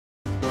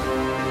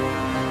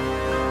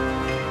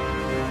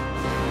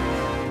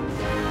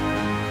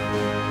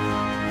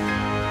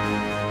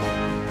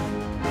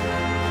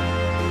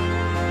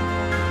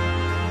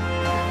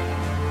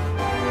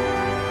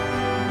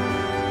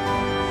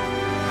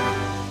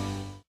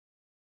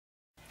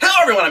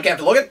everyone, I'm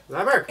Captain Logan.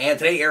 I'm Eric. And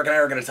today Eric and I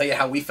are going to tell you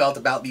how we felt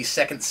about the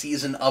second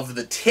season of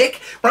The Tick.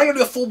 We're not going to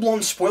do a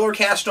full-blown spoiler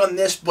cast on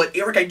this, but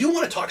Eric, I do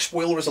want to talk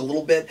spoilers a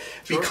little bit,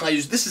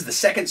 because this is the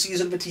second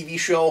season of a TV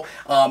show.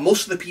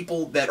 Most of the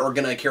people that are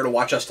going to care to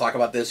watch us talk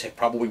about this have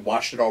probably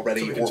watched it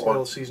already, so we can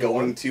spoil season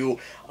going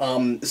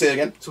one. to. Say it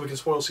again? So we can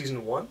spoil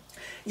season 1?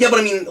 Yeah, but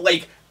I mean,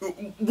 like,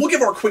 we'll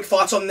give our quick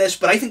thoughts on this,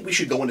 but I think we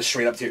should go into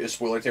straight up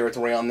spoiler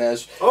territory on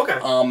this. Okay.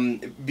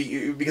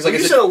 Because like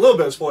you said a little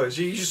bit of spoilers.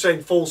 You're just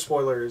saying full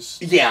spoilers.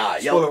 Yeah.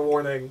 Spoiler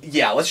warning.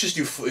 Yeah, let's just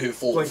do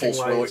full spoilers.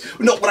 Lights.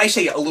 No, when I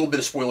say a little bit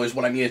of spoilers,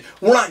 what I mean is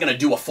we're not going to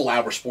do a full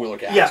hour spoiler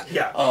cast.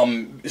 Yeah.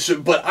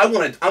 But I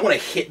want to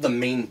hit the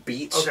main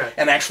beats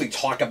and actually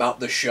talk about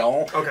the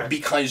show. Okay.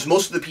 Because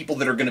most of the people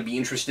that are going to be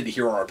interested to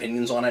hear our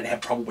opinions on it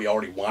have probably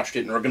already watched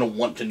it and are going to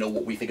want to know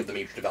what we think of the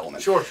major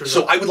developments. Sure.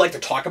 So I would like to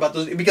talk about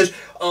those because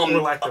a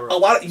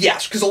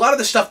lot of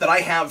the stuff that I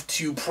have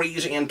to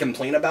praise and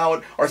complain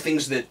about are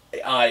things that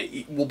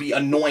will be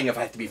annoying if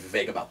I have to be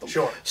vague about them.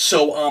 Sure.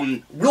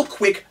 So real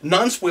quick,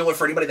 non-spoiler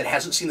for anybody that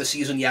hasn't seen the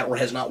season yet or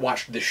has not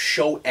watched the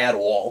show at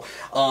all.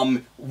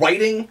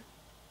 Writing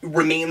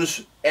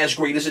remains as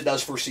great as it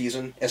does for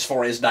season as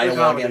far as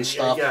dialogue and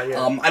stuff.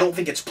 Yeah. I don't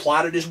think it's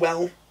plotted as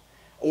well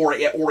or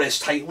as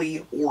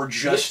tightly or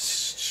just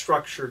it's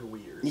structured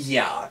weird.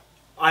 Yeah.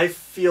 I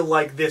feel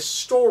like this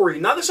story,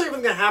 not necessarily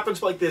everything that happens,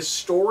 but like this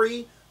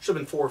story should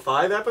have been 4 or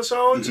 5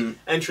 episodes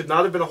and should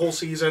not have been a whole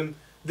season.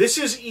 This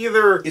is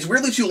either... It's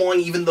weirdly too long,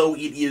 even though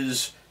it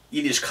is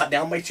cut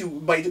down by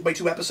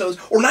two episodes,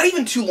 or not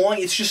even too long.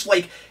 It's just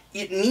like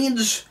it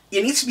needs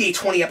to be a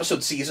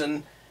 20-episode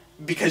season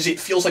because it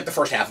feels like the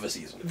first half of a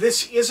season.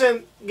 This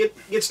isn't...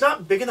 It's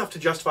not big enough to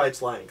justify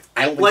its length.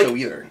 I don't think so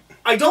either.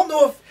 I don't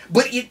know if...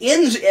 But it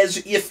ends as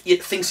if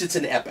it thinks it's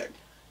an epic.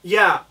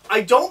 Yeah,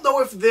 I don't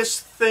know if this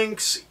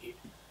thinks...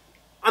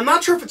 I'm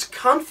not sure if it's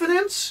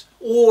confidence,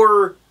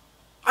 or...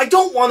 I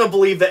don't want to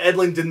believe that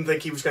Edlin didn't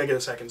think he was going to get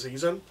a second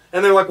season.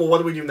 And they're like, well, what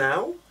do we do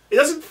now? It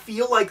doesn't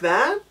feel like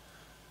that.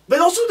 But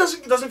it also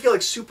doesn't feel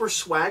like super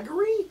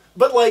swaggery.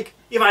 But, like,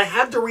 if I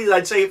had to read it,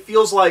 I'd say it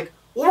feels like,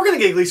 well, we're going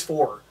to get at least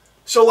 4.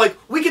 So, like,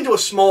 we can do a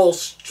small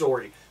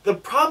story. The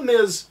problem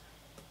is,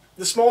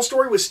 the small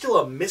story was still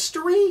a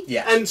mystery.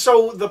 Yes. And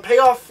so the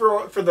payoff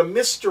for the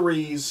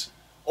mysteries...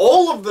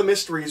 All of the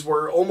mysteries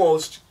were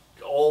almost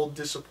all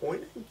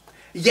disappointing.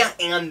 Yeah,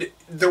 and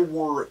there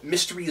were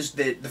mysteries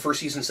that the first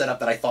season set up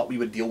that I thought we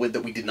would deal with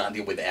that we did not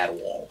deal with at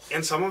all.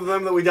 And some of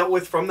them that we dealt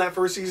with from that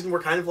first season were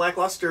kind of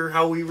lackluster,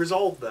 how we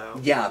resolved them.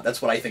 Yeah,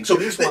 that's what I think. So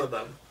at least one of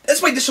them.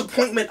 That's my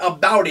disappointment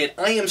about it.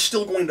 I am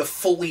still going to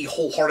fully,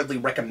 wholeheartedly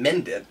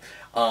recommend it.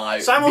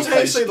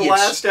 Simultaneously, the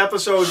last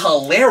episode...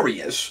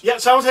 Hilarious. Yeah,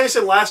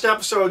 simultaneously, the last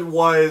episode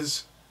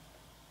was...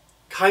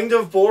 kind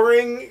of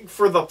boring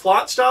for the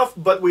plot stuff,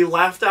 but we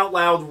laughed out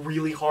loud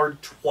really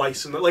hard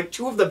twice. And like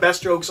 2 of the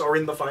best jokes are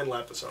in the final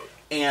episode.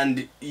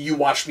 And you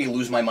watched me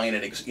lose my mind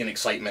in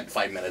excitement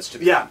 5 minutes to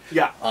the end.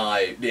 Yeah.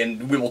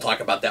 And we will talk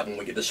about that when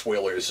we get to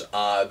spoilers.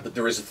 But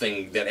there is a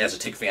thing that, as a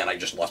Tick fan, I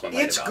just lost my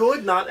mind about. It's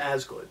good, not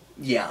as good.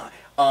 Yeah.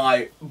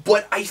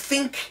 But I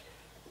think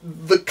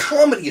the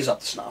comedy is up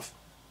to snuff.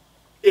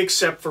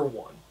 Except for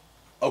one.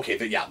 Okay,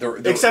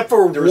 except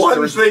for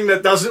one thing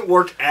that doesn't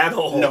work at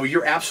all. No,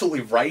 you're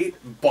absolutely right,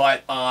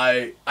 but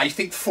I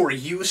think for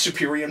you,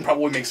 Superior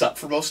probably makes up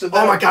for most of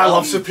that. Oh my god, I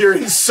love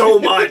Superior so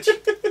much.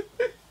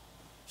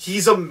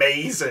 He's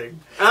amazing.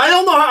 And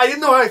I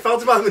didn't know how I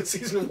felt about him in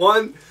season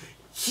 1.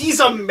 He's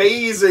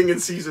amazing in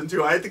season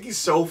 2. I think he's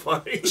so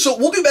funny. So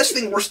we'll do best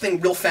thing, worst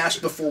thing real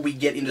fast before we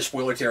get into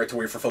spoiler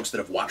territory for folks that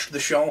have watched the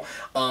show.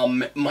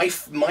 My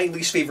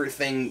least favorite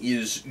thing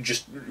is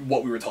just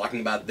what we were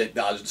talking about, that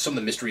some of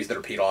the mysteries that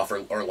are paid off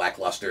are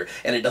lackluster,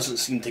 and it doesn't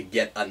seem to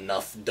get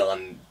enough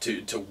done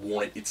to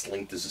warrant its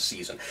length as a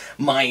season.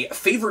 My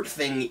favorite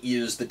thing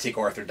is the Tick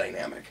Arthur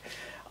dynamic.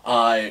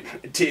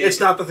 It's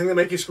not the thing that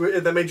made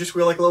you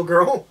squeal like a little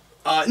girl?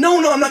 No,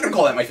 I'm not going to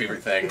call that my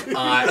favorite thing.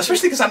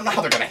 Especially because I don't know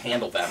how they're going to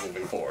handle that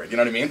moving forward, you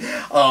know what I mean?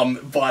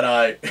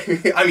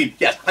 I mean,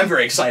 yes, I'm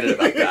very excited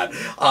about that.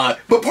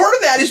 But part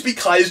of that is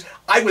because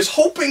I was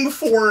hoping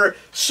for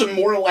some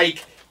more,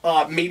 like,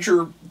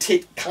 major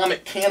Tick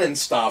comic canon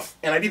stuff,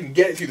 and I didn't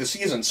get it through the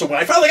season. So when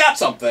I finally got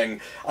something,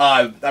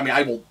 I mean,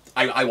 I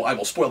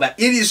will spoil that.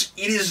 It is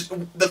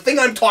the thing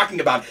I'm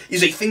talking about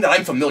is a thing that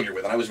I'm familiar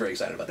with, and I was very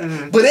excited about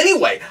that. But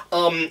anyway,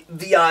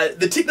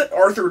 the Tick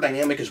Arthur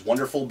dynamic is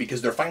wonderful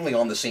because they're finally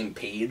on the same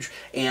page,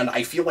 and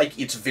I feel like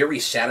it's very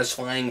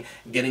satisfying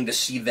getting to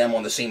see them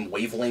on the same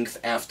wavelength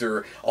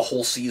after a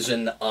whole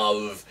season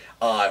of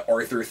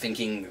Arthur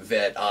thinking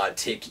that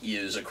Tick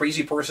is a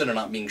crazy person and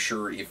not being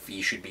sure if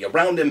he should be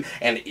around him,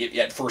 and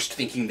at first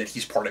thinking that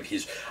he's part of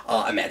his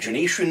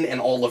imagination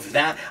and all of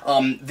that.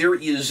 There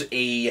is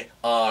a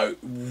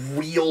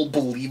real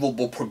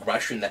believable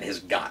progression that has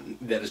got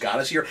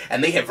us here,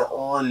 and they have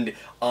earned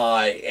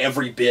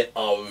every bit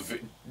of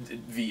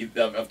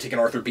Tick and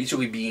Arthur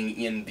basically being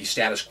in the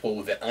status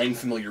quo that I'm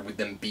familiar with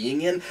them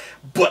being in,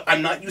 but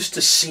I'm not used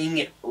to seeing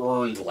it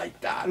earned like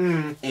that.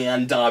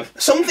 And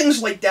some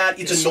things like that,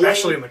 it's especially annoying.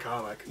 Especially in the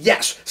comic.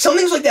 Yes, some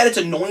things like that, it's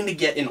annoying to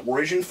get an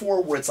origin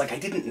for, where it's like, I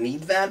didn't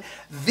need that.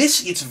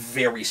 This, it's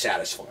very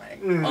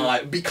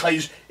satisfying,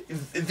 because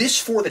this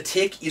for the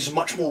Tick is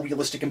much more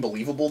realistic and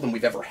believable than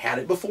we've ever had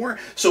it before.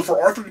 So for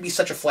Arthur to be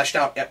such a fleshed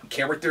out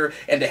character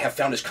and to have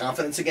found his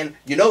confidence again,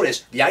 you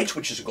notice the eye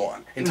twitch is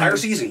gone. Entire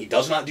season he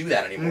does not do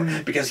that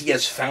anymore because he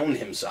has found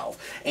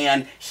himself,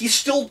 and he's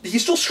still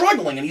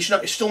struggling, and he's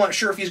still not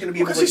sure if he's going to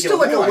be able to. He's still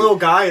like a little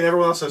guy, and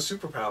everyone else has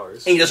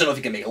superpowers, and he doesn't know if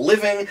he can make a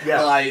living.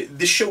 Yeah.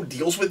 This show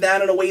deals with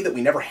that in a way that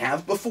we never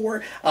have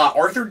before.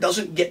 Arthur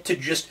doesn't get to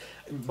just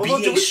be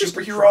a superhero. Just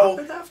drop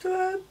it after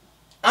that?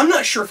 I'm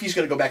not sure if he's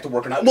going to go back to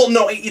work or not. Well,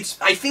 no, I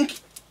think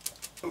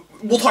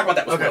we'll talk about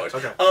that with spoilers.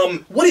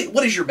 Okay.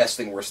 What is your best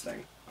thing, worst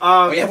thing?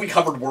 Have we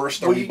covered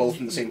worst? Are we both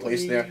in the same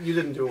place there? You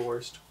didn't do a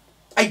worst.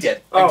 I did.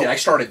 I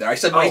started there. I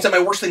said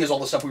my worst thing is all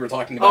the stuff we were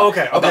talking about.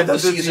 Okay. About the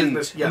season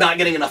not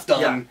getting enough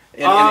done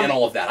and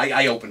all of that.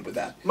 I opened with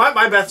that.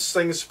 My best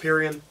thing is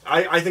Superion.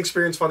 I think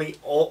Superior's funny.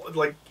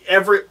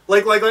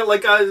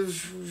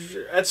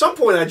 At some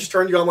point I just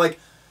turned you on like.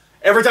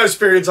 Every time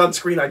Superior's on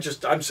screen,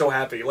 I'm so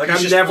happy. Like,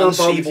 I'm never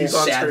bummed he's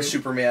on sad screen.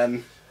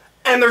 Superman.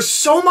 And there's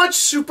so much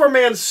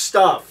Superman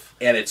stuff.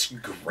 And it's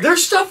great.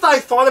 There's stuff that I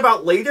thought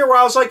about later where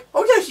I was like,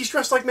 oh yeah, he's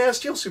dressed like Man of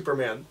Steel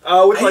Superman.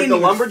 With like the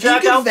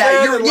lumberjack outfit.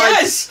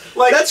 Yes!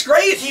 That's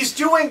great! He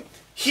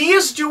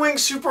is doing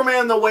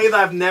Superman the way that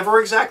I've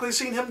never exactly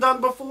seen him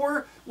done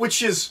before,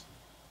 which is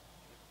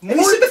more... And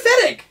he's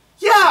sympathetic!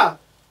 Yeah!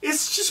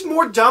 It's just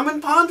more dumb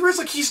and ponderous.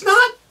 Like, he's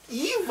not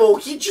evil.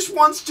 He just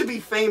wants to be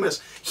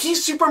famous.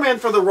 He's Superman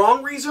for the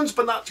wrong reasons,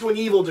 but not to an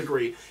evil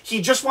degree.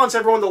 He just wants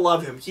everyone to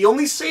love him. He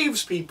only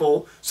saves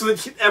people so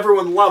that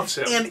everyone loves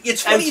him. And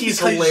it's funny he's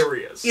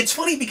hilarious. It's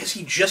funny because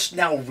he just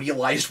now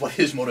realized what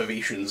his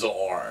motivations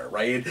are,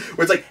 right?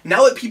 Where it's like,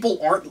 now that people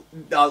aren't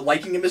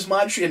liking him as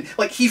much, and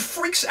like he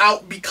freaks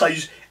out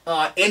because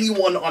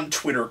anyone on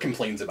Twitter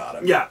complains about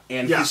him. Yeah.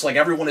 And he's like,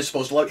 everyone is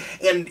supposed to love.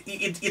 And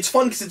it's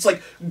fun because it's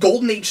like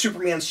Golden Age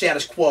Superman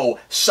status quo,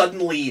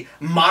 suddenly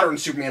modern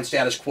Superman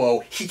status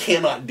quo, he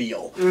cannot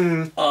deal.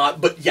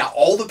 But yeah,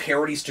 all the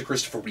parodies to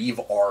Christopher Reeve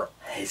are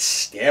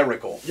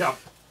hysterical. Yeah.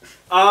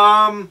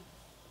 I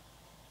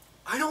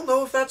don't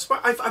know if that's...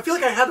 I feel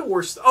like I had a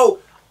worse... Oh,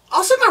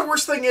 I'll say my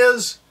worst thing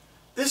is,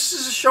 this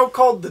is a show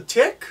called The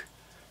Tick,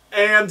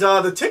 and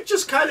The Tick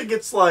just kind of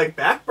gets, like,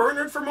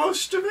 backburnered for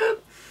most of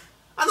it.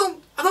 I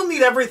don't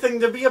need everything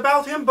to be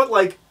about him, but,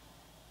 like,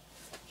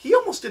 he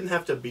almost didn't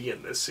have to be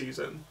in this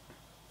season.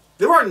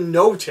 There are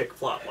no Tick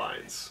plot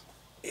lines.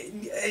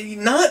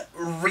 Not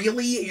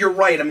really. You're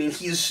right. I mean,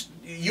 he's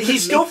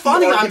still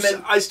funny.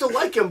 I still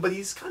like him, but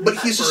he's kind of.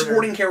 But he's a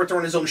supporting character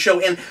on his own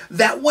show, and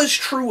that was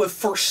true of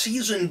first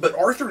season. But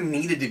Arthur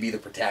needed to be the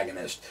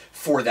protagonist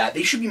for that.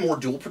 They should be more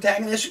dual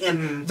protagonists,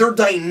 and their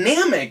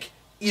dynamic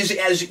is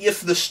as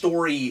if the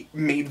story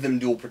made them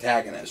dual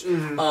protagonists.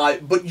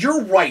 But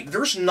you're right.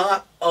 There's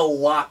not a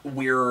lot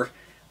where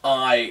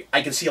I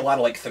can see a lot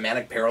of like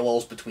thematic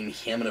parallels between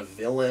him and a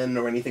villain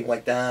or anything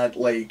like that.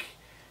 Like,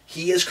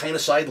 he is kind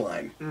of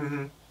sidelined.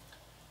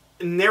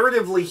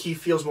 Narratively, he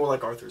feels more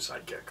like Arthur's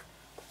sidekick.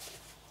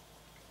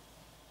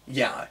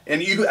 Yeah,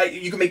 and you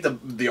can make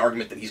the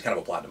argument that he's kind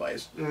of a plot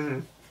device.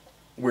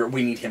 Where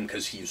we need him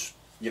because he's,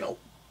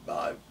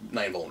 not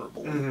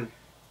invulnerable.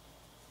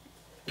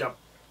 Yep.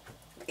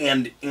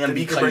 And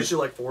he could break through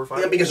like 4 or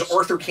 5 because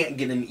Arthur can't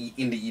get into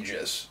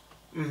Aegis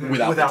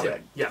without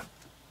it. Yeah.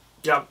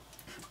 Yep.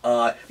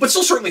 But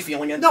still certainly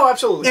feeling it. No,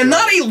 absolutely. And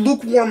not a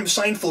lukewarm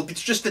Seinfeld.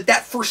 It's just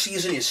that first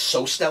season is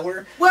so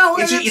stellar. Well,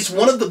 it's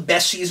one of the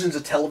best seasons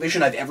of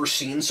television I've ever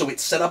seen, so it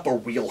set up a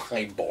real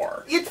high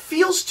bar. It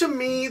feels to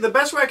me, the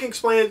best way I can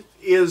explain it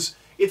is,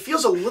 it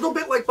feels a little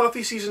bit like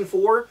Buffy Season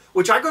 4,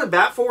 which I go to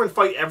bat for and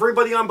fight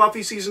everybody on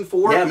Buffy Season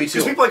 4. Yeah, me too.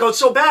 Because people are like, oh, it's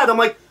so bad. I'm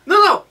like,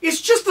 no,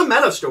 it's just the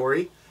meta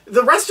story.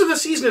 The rest of the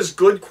season is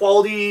good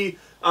quality.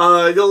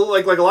 Like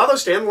a lot of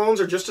those standalones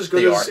are just as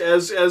good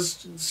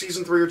as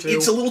season 3 or 2.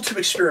 It's a little too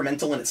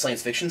experimental in its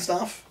science fiction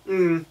stuff.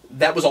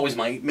 That was always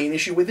my main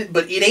issue with it,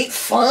 but it ain't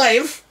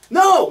 5.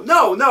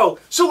 No.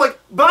 So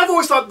but I've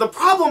always thought the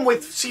problem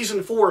with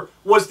season 4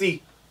 was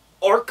the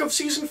arc of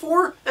season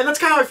 4, and that's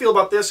kind of how I feel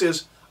about this.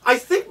 Is I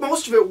think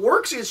most of it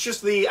works. It's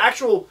just the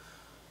actual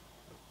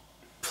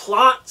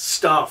plot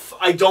stuff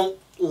I don't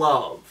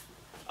love.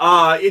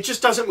 It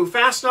just doesn't move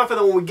fast enough, and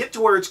then when we get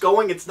to where it's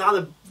going, it's not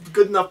a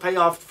good enough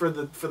payoff for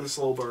the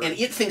slow burn. And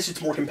it thinks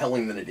it's more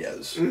compelling than it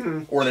is,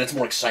 or that it's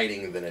more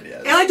exciting than it is.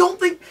 And I don't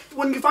think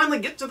when you finally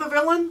get to the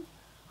villain,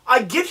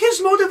 I get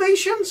his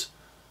motivations,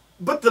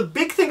 but the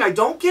big thing I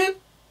don't get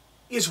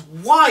is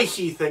why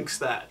he thinks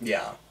that.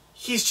 Yeah,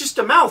 he's just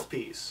a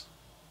mouthpiece.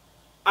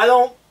 I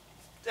don't,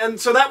 and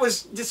so that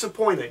was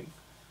disappointing.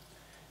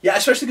 Yeah,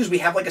 especially because we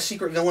have like a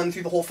secret villain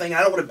through the whole thing.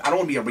 I don't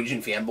want to be a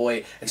raging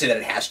fanboy and say that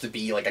it has to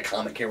be like a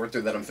comic character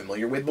that I'm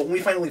familiar with. But when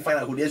we finally find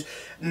out who it is,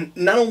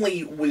 not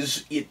only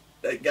was it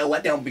a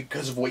letdown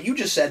because of what you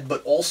just said,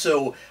 but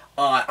also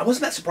I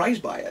wasn't that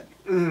surprised by it.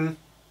 Mm-hmm.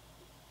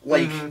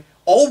 Like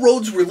all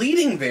roads were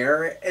leading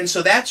there, and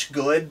so that's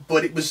good.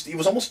 But it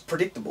was almost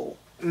predictable,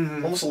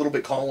 almost a little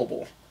bit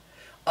callable.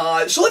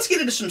 So let's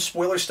get into some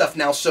spoiler stuff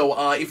now.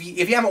 So if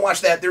you haven't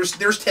watched that,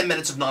 there's 10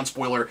 minutes of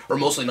non-spoiler, or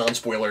mostly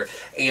non-spoiler,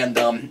 and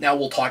now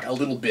we'll talk a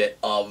little bit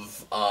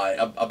of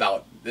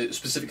about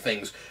specific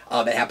things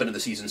that happened in the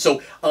season.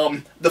 So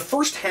the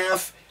first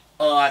half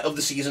of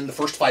the season, the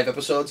first 5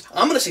 episodes,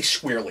 I'm going to say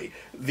squarely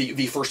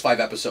the first 5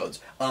 episodes.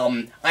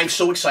 I'm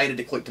so excited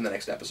to click to the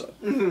next episode,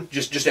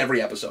 just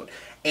every episode,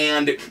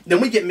 and then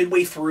we get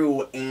midway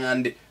through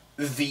and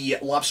the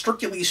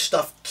Lobstercules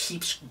stuff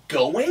keeps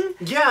going.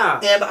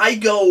 Yeah. And I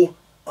go,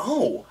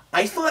 oh,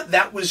 I thought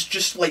that was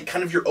just like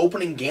kind of your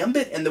opening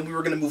gambit and then we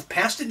were going to move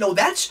past it. No,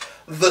 that's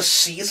the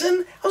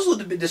season. I was a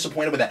little bit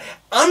disappointed with that.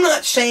 I'm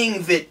not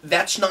saying that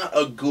that's not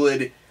a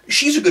good...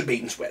 She's a good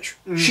bait and switch.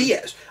 She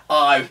is.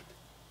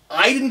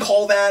 I didn't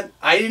call that.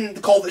 I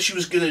didn't call that she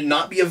was going to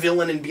not be a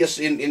villain and be a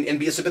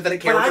sympathetic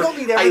character. But I don't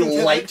need everything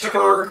I liked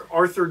her.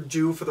 Arthur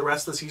do for the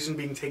rest of the season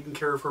being taking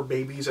care of her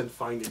babies and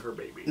finding her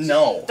babies.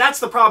 No,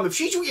 that's the problem. If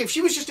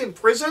she was just in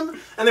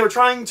prison and they were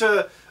trying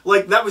to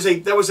like that was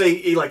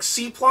a like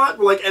C plot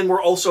like and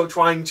we're also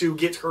trying to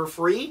get her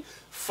free.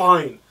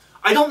 Fine.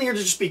 I don't need her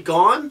to just be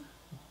gone,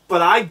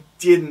 but I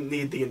didn't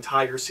need the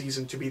entire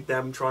season to be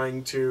them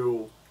trying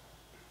to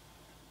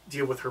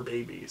deal with her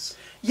babies.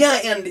 Yeah,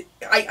 and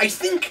I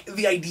think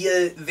the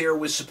idea there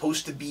was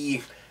supposed to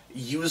be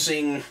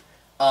using,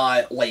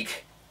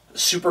 like,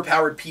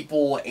 superpowered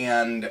people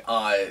and,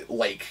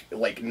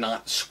 like,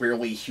 not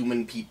squarely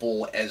human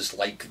people as,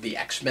 like, the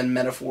X-Men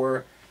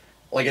metaphor.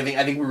 Like, I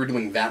think we were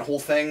doing that whole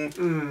thing,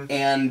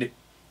 and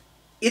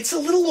it's a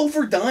little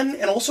overdone,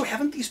 and also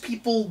haven't these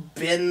people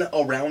been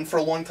around for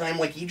a long time?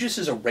 Like, Aegis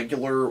is a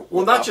regular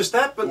Well, not just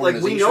that, but,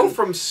 like, we know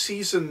from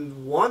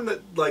Season 1 that,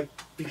 like,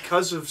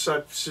 because of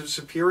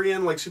Superior,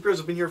 like, Superior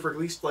has been here for at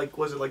least, like,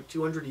 was it, like,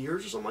 200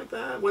 years or something like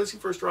that? When does he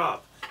first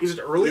drop? Is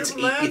it earlier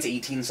than that? It's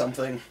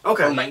 18-something.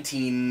 Okay. Or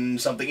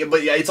 19-something.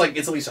 But, yeah, it's at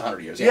least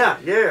 100 years.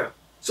 Yeah.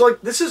 So,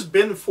 like, this has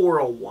been for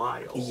a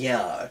while.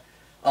 Yeah.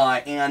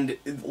 And,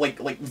 like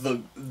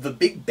the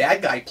big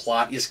bad guy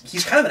plot is,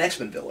 he's kind of an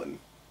X-Men villain.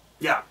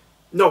 Yeah.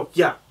 No,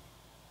 yeah.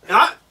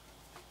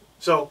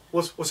 So,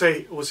 we'll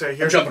say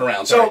here. I'm jumping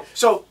around, sorry.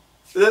 So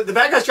the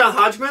bad guy's John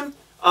Hodgman,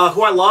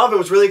 who I love and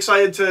was really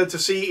excited to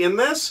see in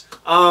this.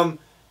 And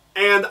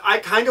I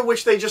kind of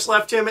wish they just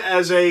left him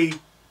as a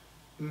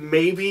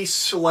maybe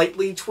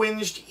slightly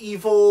twinged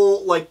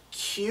evil, like,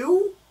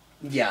 Q?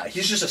 Yeah,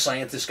 he's just a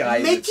scientist guy.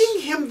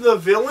 Making him the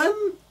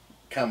villain?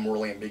 Kind of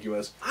morally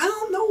ambiguous. I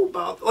don't know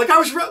about... Like,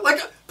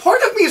 part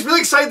of me is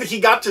really excited that he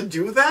got to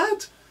do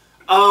that.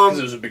 Because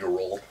it was a bigger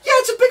role. Yeah,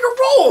 it's a bigger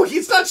role.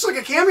 He's not just like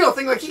a cameo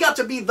thing. Like, he got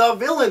to be the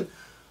villain.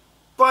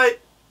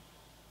 But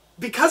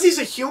because he's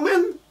a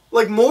human,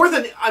 like, more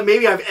than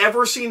maybe I've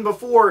ever seen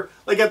before,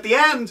 like, at the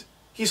end,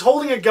 he's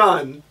holding a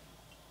gun,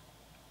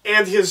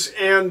 and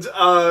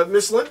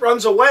Miss Lint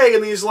runs away,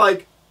 and he's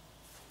like,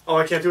 oh,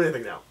 I can't do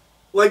anything now.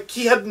 Like,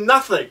 he had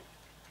nothing.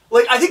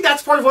 Like, I think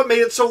that's part of what made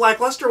it so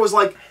lackluster was,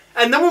 like,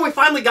 and then when we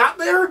finally got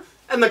there,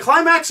 and the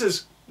climax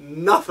is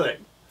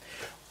nothing.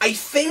 I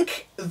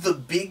think the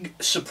big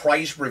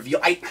surprise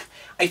reveal... I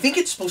think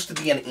it's supposed to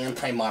be an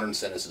anti-modern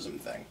cynicism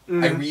thing.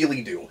 I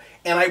really do.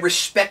 And I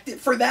respect it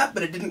for that,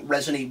 but it didn't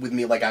resonate with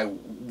me like I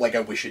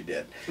wish it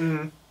did.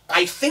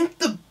 I think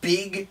the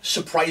big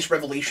surprise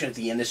revelation at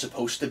the end is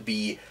supposed to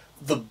be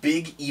the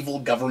big evil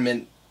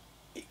government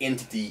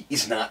entity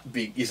is not a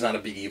big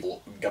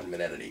evil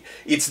government entity.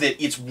 It's that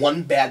it's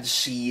one bad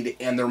seed,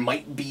 and there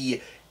might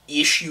be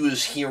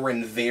issues here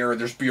and there,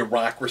 there's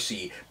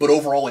bureaucracy, but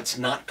overall it's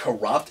not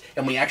corrupt,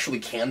 and we actually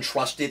can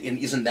trust it, and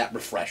isn't that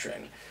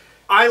refreshing?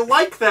 I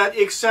like that,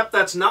 except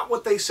that's not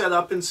what they set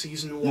up in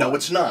Season 1. No,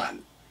 it's not.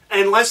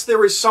 Unless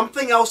there is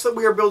something else that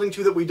we are building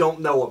to that we don't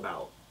know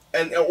about.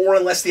 Or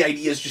unless the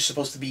idea is just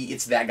supposed to be,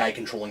 it's that guy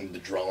controlling the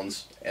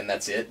drones, and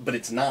that's it, but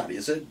it's not,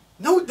 is it?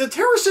 No, the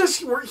Terror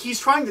says he's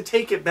trying to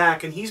take it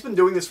back, and he's been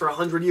doing this for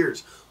 100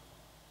 years.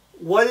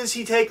 What is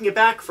he taking it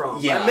back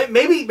from? Yeah,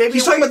 maybe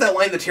he's talking about that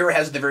line that Terra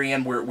has at the very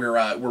end,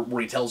 where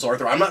he tells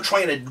Arthur, "I'm not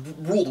trying to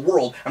rule the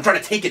world. I'm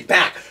trying to take it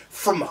back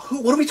from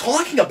who? What are we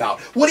talking about?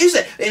 What is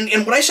it?"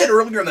 And when I said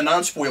earlier in the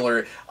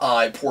non-spoiler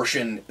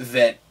portion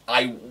that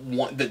I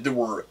want that there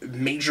were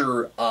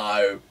major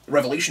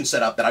revelations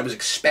set up that I was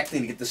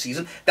expecting to get this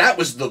season, that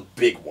was the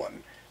big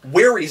one.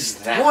 Where is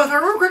that? Well, if I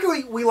remember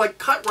correctly, we like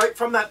cut right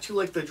from that to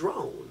like the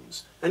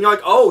drones. And you're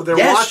like, oh, they're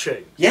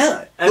watching.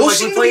 Yeah. And those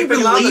seem to be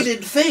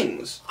related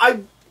things.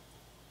 I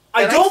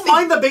don't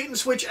mind the bait and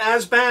switch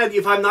as bad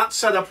if I'm not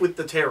set up with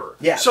the Terror.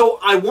 Yeah. So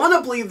I want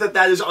to believe that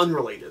is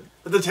unrelated.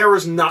 That the Terror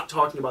is not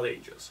talking about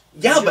Aegis.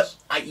 Yeah, but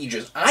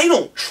Aegis. I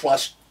don't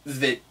trust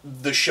that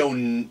the show,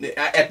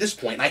 at this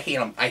point, I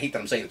hate that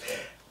I'm saying this.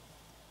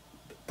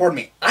 Pardon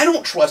me. I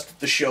don't trust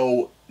the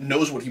show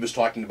knows what he was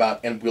talking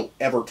about and will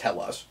ever tell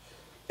us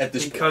at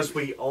this point. Because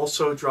we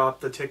also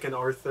dropped the Tick and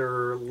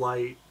Arthur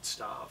light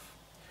stuff.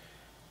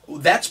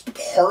 That's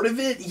part of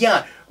it,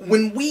 yeah.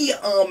 When we,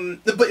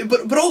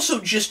 but also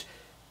just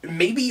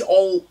maybe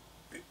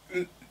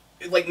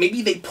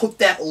maybe they put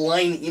that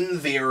line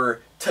in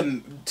there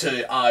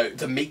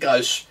to make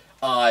us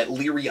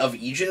leery of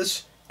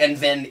Aegis, and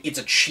then it's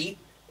a cheat,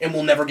 and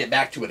we'll never get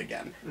back to it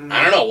again.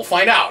 I don't know. We'll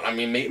find out. I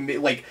mean,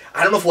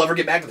 I don't know if we'll ever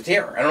get back to the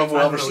Terror. I don't know if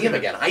we'll ever see him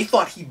again. I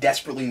thought he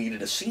desperately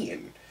needed a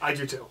scene. I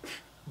do too.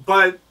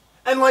 But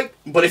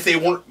if they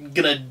weren't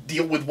gonna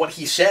deal with what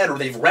he said, or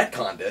they've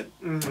retconned it,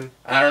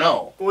 I don't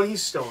know. Well,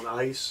 he's still on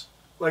ice.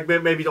 Like,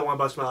 maybe you don't want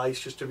to bust my ice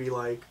just to be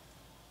like,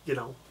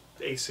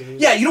 a scene.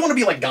 Yeah, you don't want to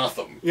be like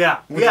Gotham. Yeah.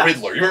 With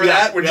Riddler. You remember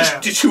that? Where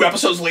just 2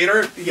 episodes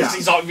later,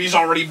 he's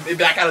already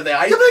back out of the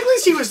ice. Yeah, but at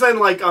least he was then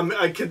like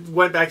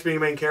went back to being a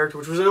main character,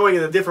 which was annoying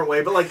in a different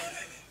way. But like,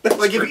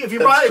 if you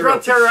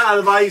brought Terra out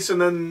of ice,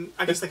 and then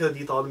I guess they could have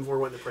de-thawed him before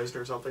he went to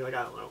prison or something. Like,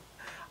 I don't know.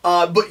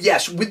 But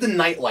yes, with the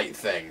nightlight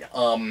thing,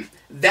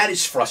 that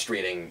is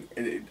frustrating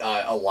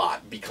a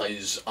lot,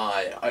 because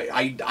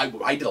I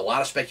did a lot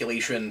of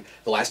speculation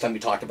the last time we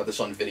talked about this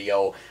on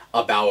video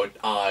about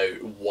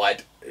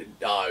what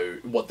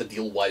the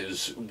deal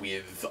was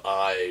with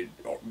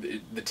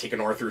the Tick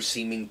and Arthur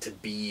seeming to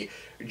be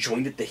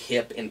joined at the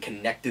hip and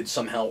connected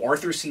somehow.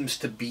 Arthur seems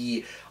to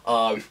be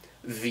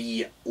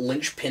the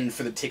linchpin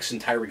for the Tick's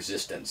entire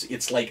existence.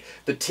 It's like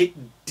the Tick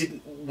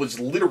was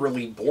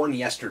literally born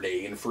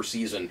yesterday in first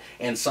season,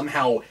 and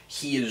somehow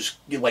he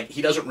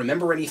doesn't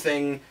remember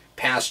anything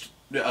past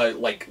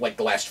like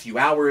the last few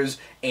hours,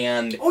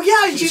 and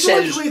he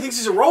says he thinks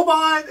he's a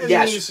robot. And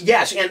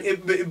yes,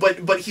 and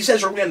but he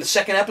says early in the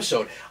second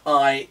episode,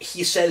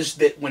 he says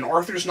that when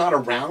Arthur's not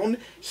around,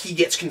 he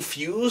gets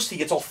confused, he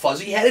gets all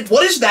fuzzy-headed.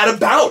 What is that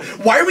about?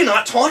 Why are we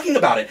not talking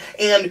about it?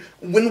 And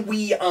when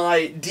we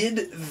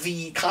did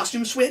the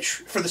costume switch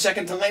for the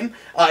second time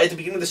at the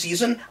beginning of the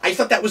season, I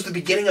thought that was the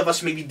beginning of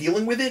us maybe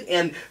dealing with it,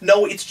 and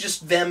no, it's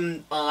just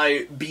them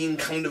being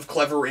kind of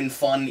clever and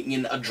fun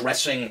in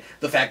addressing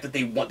the fact that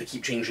they want to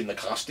keep changing the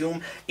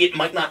costume. It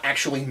might not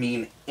actually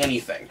mean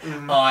anything,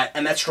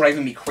 and that's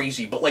driving me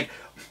crazy. But like,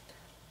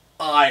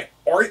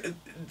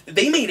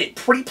 they made it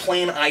pretty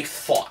plain, I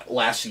thought,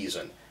 last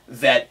season,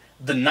 that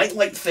the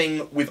nightlight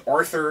thing with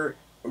Arthur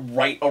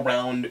right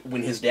around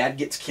when his dad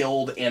gets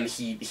killed, and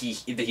he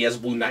has a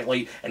blue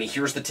nightlight, and he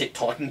hears the Tick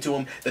talking to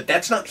him,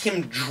 that's not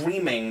him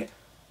dreaming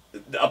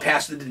a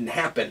past that didn't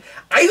happen.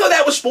 I thought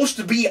that was supposed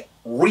to be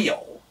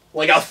real.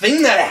 Like, a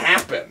thing that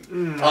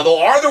happened.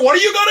 Although, Arthur, what are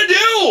you gonna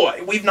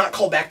do? We've not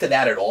called back to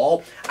that at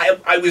all.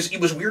 It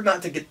was weird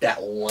not to get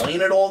that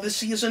line at all this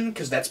season,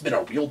 because that's been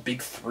a real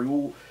big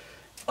through.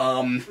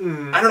 I don't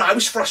know, I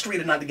was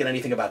frustrated not to get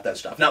anything about that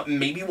stuff. Now,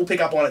 maybe we'll pick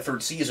up on it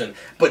third season,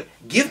 but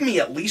give me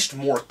at least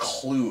more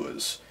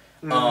clues.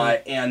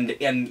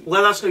 And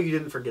let us know you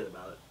didn't forget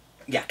about it.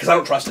 Yeah, because I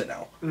don't trust it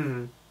now.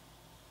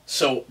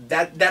 So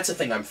that's a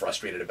thing I'm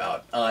frustrated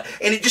about,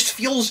 and it just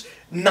feels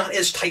not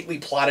as tightly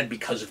plotted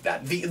because of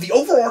that. The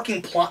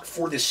overarching plot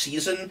for this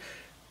season,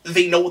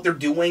 they know what they're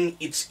doing.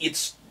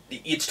 It's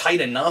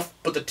tight enough,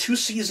 but the 2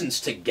 seasons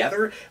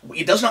together,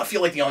 it does not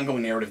feel like the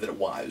ongoing narrative that it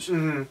was.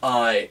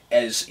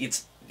 As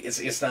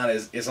it's not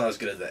as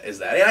good as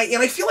that.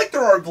 And I feel like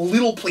there are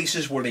little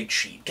places where they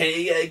cheat.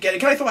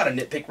 Can I throw out a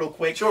nitpick real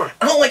quick? Sure.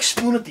 I don't like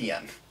Spoon at the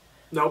end.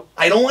 Nope.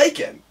 I don't like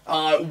it.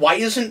 Why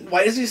doesn't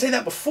he say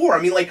that before?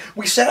 I mean, like,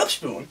 we set up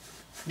Spoon.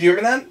 Do you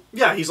remember that?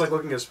 Yeah, he's like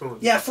looking at Spoon.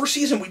 Yeah, first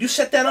season we do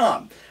set that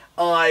up.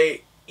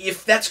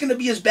 If that's going to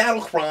be his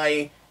battle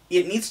cry,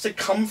 it needs to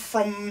come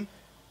from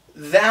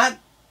that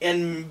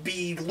and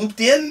be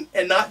looped in,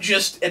 and not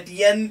just at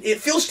the end. It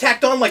feels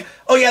tacked on, like,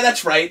 oh yeah,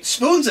 that's right,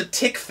 Spoon's a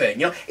Tick thing.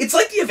 You know, it's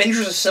like the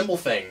Avengers Assemble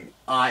thing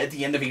at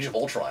the end of Age of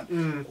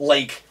Ultron.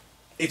 Like,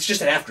 it's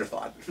just an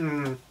afterthought.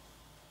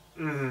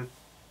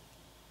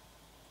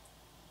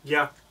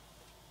 Yeah.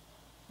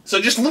 So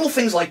just little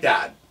things like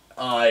that,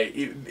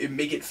 it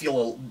make it feel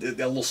a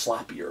little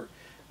sloppier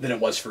than it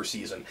was first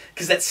season.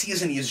 Because that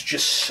season is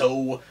just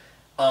so,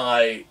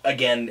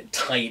 again,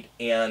 tight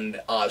and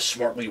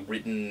smartly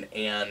written,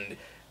 and,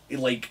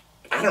 like,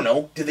 I don't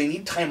know, do they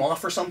need time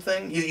off or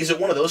something? Is it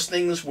one of those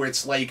things where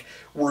it's like,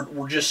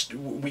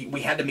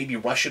 we had to maybe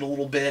rush it a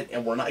little bit,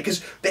 and we're not,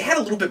 because they had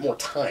a little bit more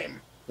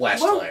time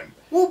last time.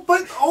 Well,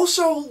 but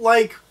also,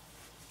 like,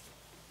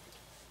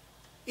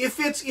 if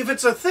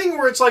it's a thing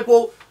where it's like,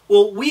 well,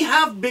 we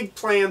have big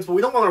plans, but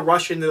we don't want to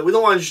rush into it. We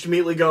don't want to just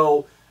immediately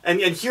go, and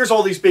here's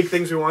all these big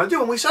things we want to do.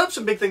 And we set up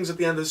some big things at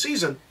the end of the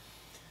season.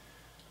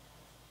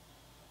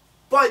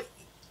 But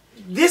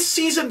this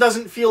season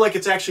doesn't feel like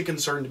it's actually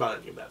concerned about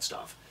any of that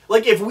stuff.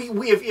 Like, if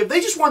if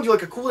they just want to do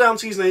like a cool down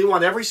season, they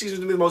want every season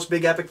to be the most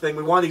big epic thing.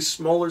 We want a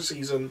smaller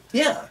season.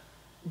 Yeah.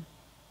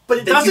 But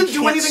it doesn't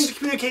do anything to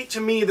communicate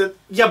to me that,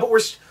 yeah, but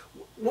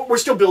we're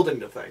still building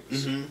to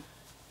things.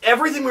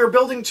 Everything we were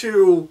building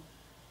to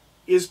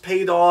is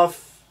paid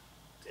off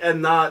and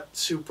not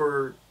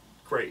super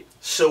great.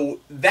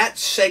 So that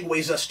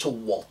segues us to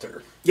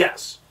Walter.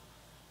 Yes.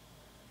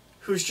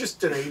 who's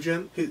just an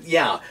agent.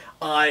 Yeah.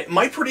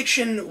 My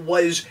prediction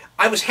was,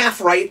 I was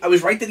half right. I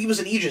was right that he was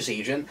an Aegis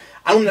agent.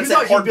 I don't know if You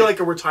that's thought hard he'd be to... like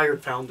a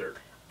retired founder.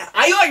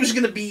 I thought he was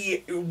going to be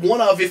one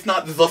of, if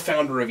not the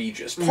founder of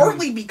Aegis.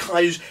 Partly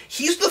because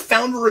he's the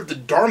founder of the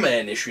Dharma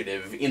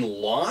Initiative in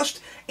Lost,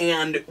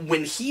 and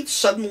when he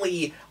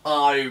suddenly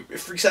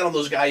freaks out on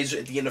those guys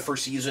at the end of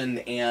first season,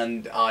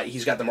 and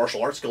he's got the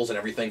martial arts skills and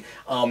everything,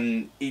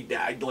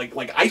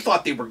 I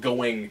thought they were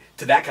going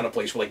to that kind of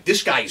place where, like,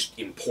 this guy's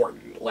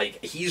important.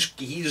 Like, he's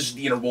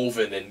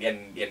interwoven,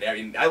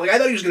 and I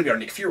thought he was going to be our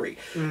Nick Fury.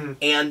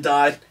 And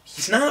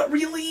he's not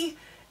really...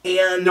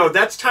 And no,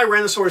 that's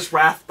Tyrannosaurus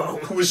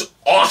Wrathbone. Who was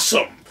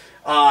awesome.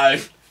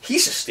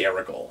 He's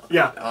hysterical.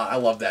 Yeah. I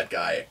love that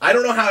guy. I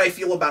don't know how I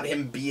feel about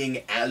him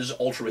being as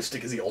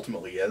altruistic as he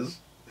ultimately is.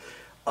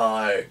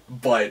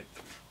 But,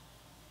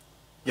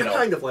 you know. I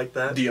kind of like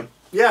that. Do you?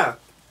 Yeah.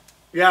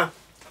 Yeah.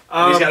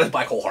 He's got his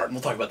black hole heart, and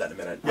we'll talk about that in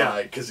a minute.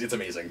 Yeah. Because it's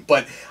amazing.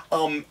 But,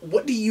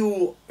 what do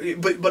you...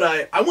 But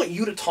I want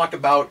you to talk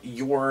about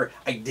your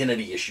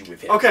identity issue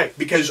with him. Okay.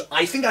 Because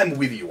I think I'm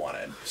with you on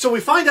it. So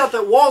we find out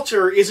that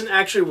Walter isn't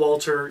actually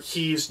Walter,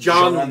 he's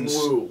John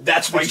Woo.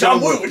 That's right,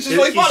 John Woo, which is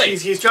really funny.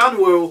 He's John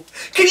Woo.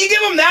 Can you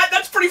give him that?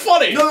 That's pretty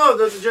funny.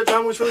 No,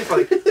 John Woo's really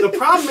funny. The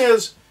problem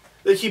is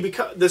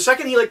that the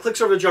second he, like,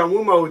 clicks over to John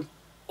Woo mode,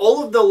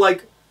 all of the,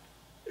 like...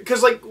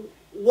 Because, like,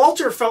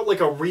 Walter felt like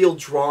a real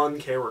drawn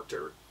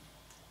character.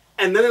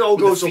 And then it all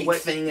goes away.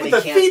 With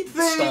the feet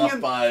thing,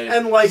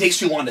 and like... It takes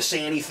too long to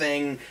say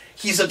anything.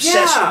 He's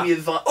obsessed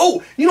with...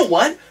 oh, you know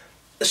what?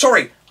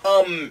 Sorry.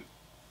 I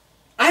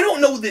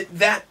don't know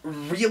that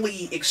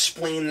really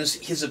explains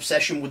his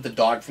obsession with the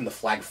dog from the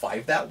Flag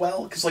 5 that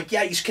well. Because, like,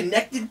 yeah, he's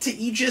connected to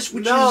Aegis,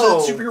 which is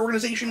a superhero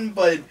organization,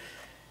 but...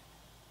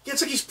 Yeah,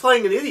 it's like he's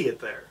playing an idiot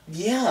there.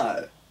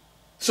 Yeah.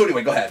 So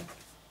anyway, go ahead.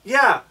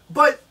 Yeah,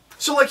 but...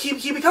 So, like,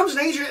 he becomes an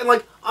agent, and,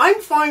 like,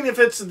 I'm fine if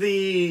it's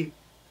the...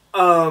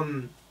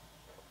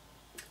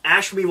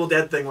 Ash from Evil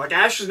Dead thing. Like,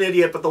 Ash is an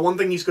idiot, but the one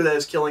thing he's good at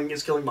is killing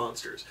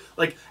monsters.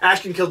 Like,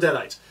 Ash can kill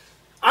Deadites.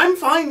 I'm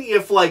fine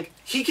if, like,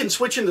 he can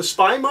switch into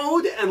spy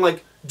mode and,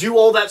 like, do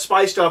all that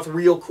spy stuff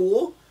real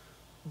cool,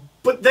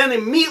 but then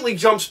immediately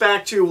jumps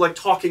back to, like,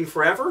 talking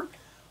forever.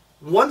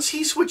 Once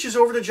he switches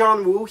over to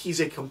John Woo, he's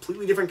a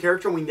completely different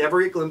character, and we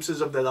never get glimpses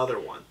of that other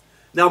one.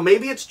 Now,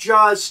 maybe it's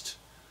just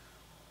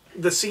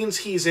the scenes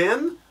he's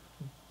in,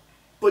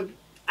 but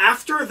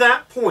after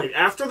that point,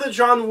 after the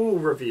John Woo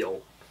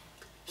reveal...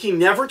 He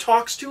never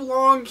talks too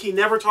long. He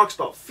never talks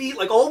about feet.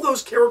 Like, all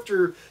those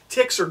character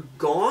tics are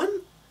gone.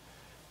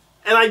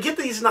 And I get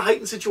that he's in a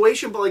heightened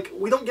situation, but, like,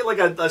 we don't get, like,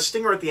 a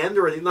stinger at the end,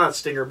 or not a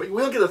stinger, but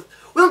we don't get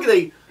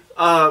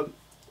a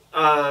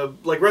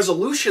like,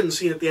 resolution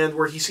scene at the end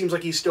where he seems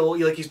like he's still,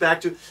 like, he's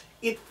back to...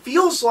 It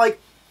feels like...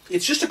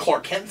 It's just a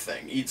Clark Kent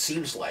thing, it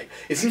seems like.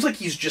 It seems like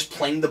he's just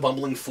playing the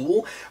bumbling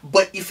fool,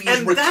 but if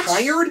he's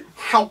retired,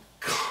 how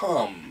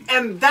come?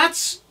 And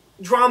that's...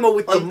 drama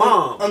with the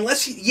mom.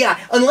 Unless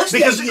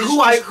because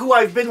who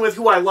I've been with,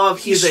 who I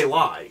love, is a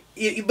lie.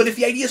 But if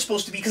the idea is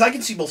supposed to be, because I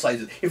can see both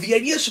sides of it. If the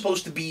idea is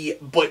supposed to be,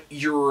 but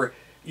you're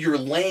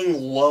laying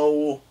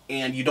low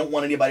and you don't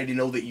want anybody to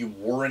know that you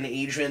were an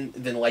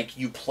agent, then, like,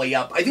 you play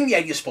up. I think the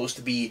idea is supposed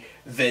to be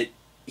that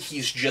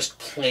he's just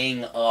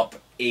playing up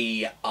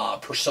a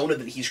persona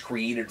that he's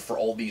created for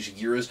all these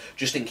years,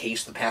 just in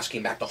case the past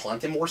came back to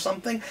haunt him or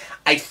something.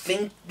 I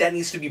think that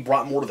needs to be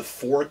brought more to the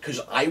fore,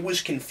 because I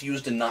was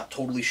confused and not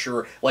totally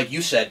sure, like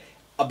you said,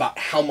 about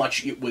how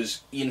much it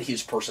was in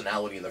his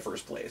personality in the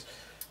first place.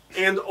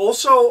 And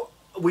also,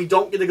 we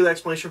don't get a good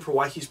explanation for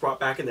why he's brought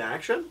back into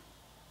action.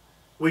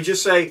 We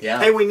just say,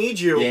 hey, we need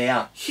you.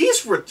 Yeah.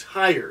 He's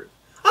retired.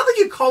 I don't think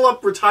you call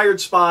up retired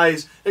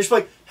spies and just be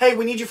like, hey,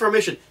 we need you for a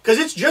mission. Because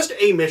it's just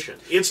a mission.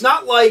 It's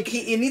not like...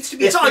 It needs to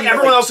be... It's not like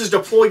everyone else is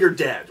deployed or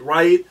dead,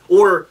 right?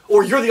 Or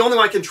you're the only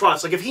one I can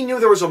trust. Like, if he knew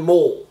there was a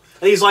mole,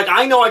 and he's like,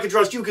 I know I can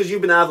trust you because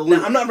you've been out of the loop.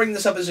 Now, I'm not bringing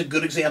this up as a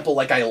good example,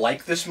 like I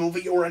like this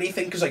movie or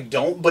anything, because I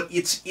don't, but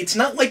it's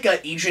not like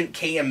a Agent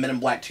K and Men in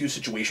Black 2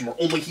 situation where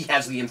only he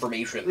has the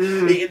information.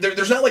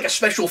 There's not like a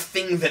special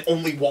thing that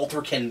only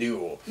Walter can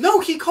do. No,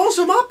 he calls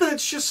him up and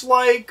it's just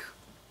like...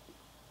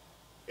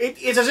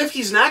 It's as if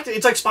he's an active...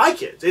 It's like Spy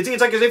Kids. It's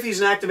like as if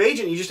he's an active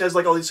agent. He just has,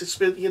 like, all these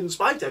hidden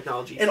spy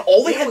technology. And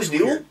all they had to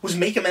do was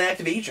make him an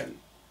active agent.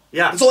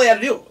 Yeah. That's all they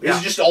had to do. Yeah.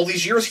 It's just all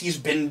these years he's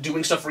been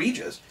doing stuff for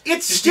Aegis.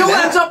 It still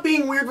ends up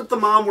being weird with the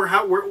mom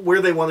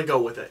where they want to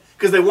go with it.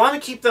 Because they want to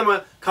keep them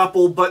a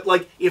couple, but,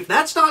 like, if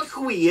that's not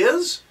who he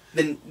is...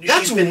 Then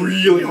that's she's been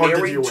really hard to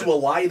married deal with. to a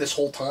lie this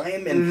whole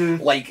time,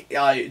 and, like,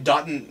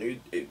 Dotton...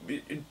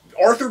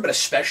 Arthur, but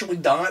especially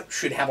Dot,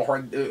 should have a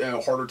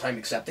harder time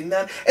accepting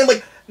that. And,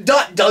 like,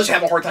 Dot does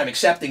have a hard time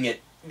accepting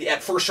it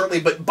at first,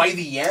 certainly, but by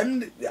the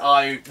end...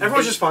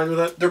 everyone's just fine with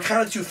it. They're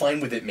kind of too fine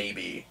with it,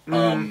 maybe.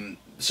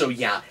 So,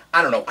 yeah,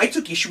 I don't know. I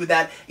took issue with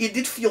that. It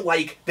did feel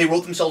like they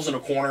wrote themselves in a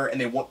corner, and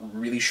they weren't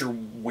really sure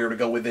where to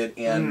go with it,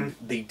 and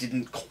they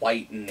didn't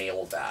quite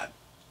nail that.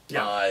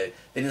 Yeah.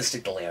 They didn't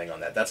stick the landing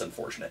on that. That's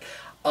unfortunate.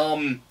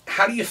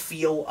 How do you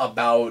feel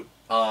about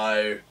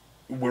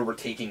where we're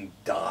taking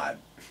Dot?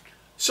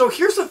 So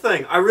here's the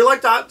thing. I really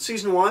liked Dot in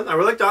Season 1. I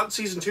really liked Dot in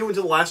Season 2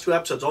 until the last 2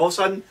 episodes. All of a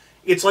sudden,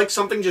 it's like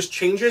something just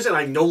changes and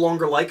I no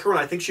longer like her and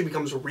I think she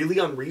becomes really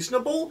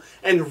unreasonable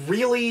and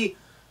really,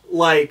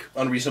 like...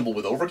 Unreasonable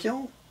with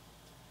Overkill?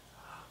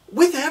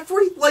 With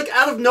every... Like,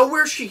 out of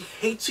nowhere, she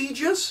hates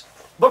Aegis,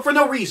 but for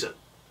no reason.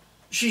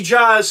 She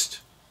just...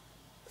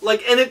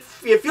 Like, and it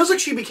feels like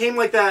she became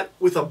like that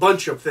with a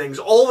bunch of things.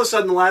 All of a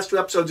sudden, the last 2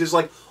 episodes is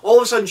like, all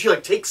of a sudden she,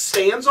 like, takes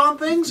stands on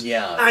things.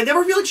 Yeah. And I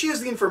never feel like she has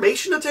the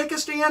information to take a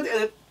stand,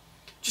 and it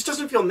just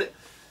doesn't feel...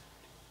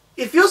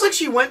 It feels like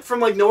she went from,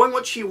 like, knowing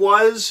what she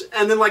was,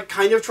 and then, like,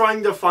 kind of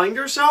trying to find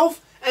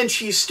herself, and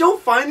she's still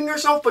finding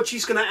herself, but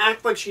she's going to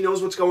act like she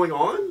knows what's going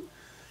on.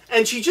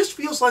 And she just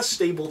feels less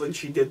stable than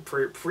she did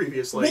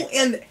previously. Well,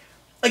 and...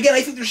 Again,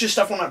 I think there's just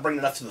stuff we're not bringing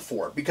enough to the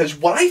fore, because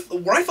where I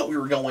thought we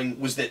were going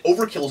was that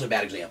Overkill is a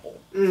bad example.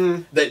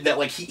 Mm-hmm. That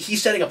like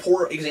he's setting a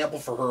poor example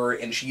for her,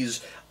 and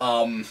she's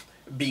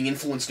being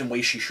influenced in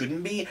ways she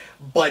shouldn't be.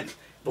 But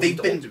we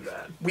don't do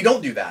that. We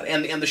don't do that,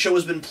 and the show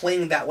has been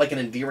playing that like an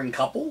endearing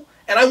couple,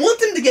 and I want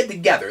them to get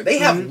together. They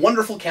have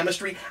wonderful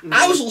chemistry. Mm-hmm.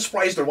 I was a little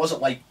surprised there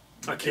wasn't like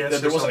a kiss.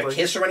 There wasn't a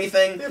kiss or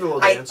anything. They have a little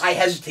dance. I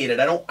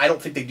hesitated. I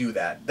don't think they do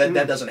that.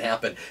 That doesn't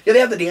happen. Yeah, they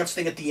have the dance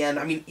thing at the end.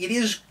 I mean, it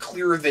is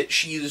clear that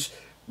she's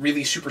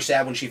really super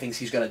sad when she thinks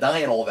he's going to die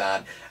and all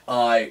that.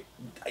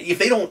 If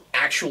they don't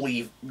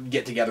actually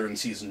get together in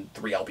Season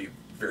 3, I'll be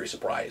very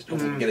surprised.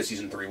 Hopefully we get a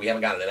Season 3. We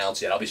haven't got it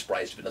announced yet. I'll be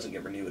surprised if it doesn't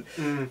get renewed.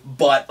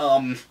 But,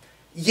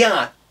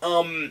 yeah,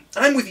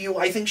 I'm with you.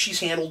 I think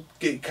she's handled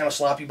kind of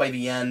sloppy by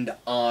the end.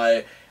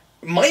 My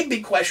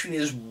big question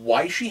is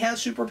why she has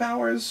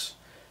superpowers.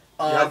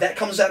 That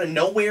comes out of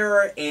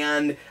nowhere,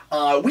 and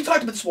we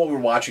talked about this while we were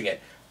watching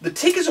it. The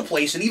Tick is a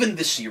place, and even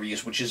this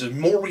series, which is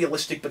more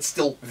realistic but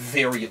still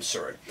very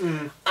absurd.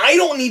 I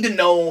don't need to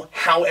know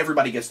how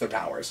everybody gets their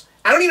powers.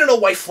 I don't need to know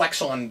why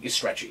Flexon is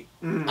stretchy.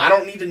 I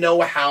don't need to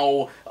know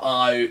how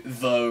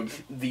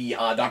the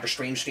Doctor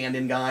Strange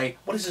stand-in guy,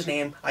 what is his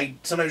name? I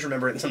sometimes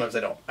remember it and sometimes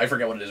I don't. I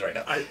forget what it is right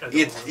now.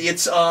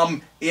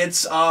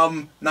 It's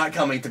not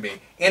coming to me.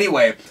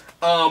 Anyway,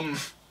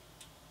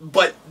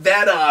 but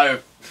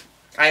that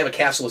I have a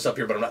cast list up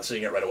here, but I'm not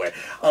seeing it right away.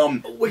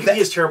 Wiki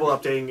is terrible at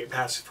updating it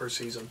past the first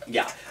season.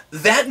 Yeah.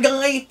 That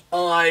guy,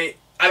 I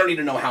don't need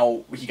to know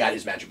how he got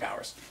his magic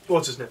powers.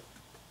 What's his name?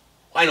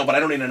 I know, but I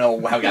don't need to know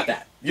how he got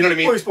that. You know what I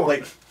mean? Well, he's born.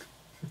 Like,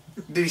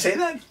 did he say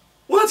that?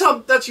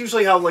 Well, that's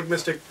usually how, like,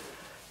 Mystic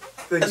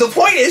things... The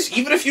point is,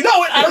 even if you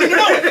know it, I don't need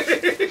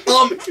to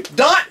know it.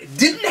 Dot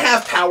didn't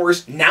have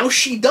powers, now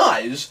she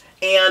does.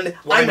 And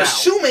I'm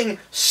assuming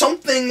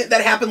something that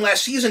happened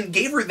last season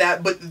gave her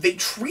that, but they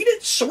treat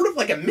it sort of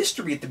like a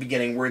mystery at the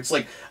beginning, where it's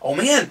like, oh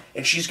man,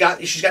 and she's got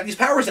these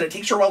powers, and it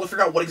takes her a while to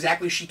figure out what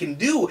exactly she can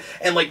do.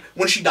 And like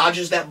when she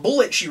dodges that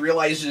bullet, she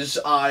realizes,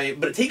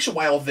 but it takes a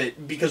while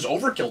that because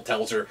Overkill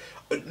tells her,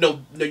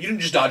 no, you didn't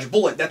just dodge a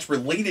bullet. That's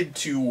related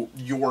to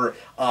your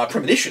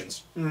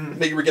premonitions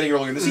that you were getting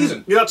earlier in the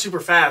season. You're not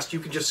super fast. You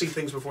can just see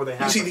things before they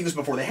happen. You see things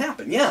before they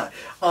happen. Yeah.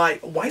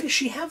 Why does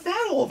she have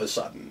that all of a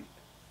sudden?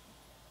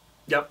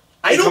 Yep.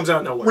 I comes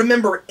out of don't nowhere.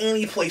 remember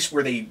any place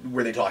where they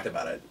talked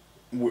about it,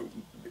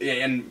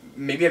 and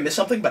maybe I missed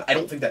something, but I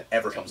don't think that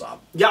ever comes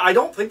up. Yeah, I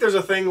don't think there's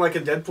a thing like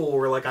in Deadpool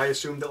where like I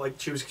assumed that like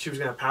she was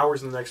gonna have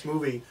powers in the next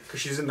movie because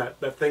she's in that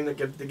thing that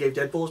gave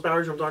Deadpool his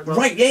powers. I'm talking about.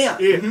 Right? Yeah.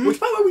 Which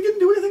by the way we didn't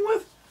do anything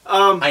with.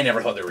 I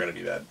never thought they were gonna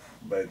do that,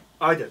 but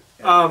I did.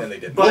 And they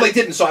didn't. Well, they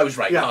didn't, so I was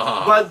right. Yeah,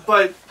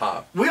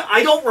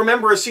 I don't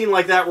remember a scene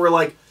like that where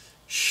like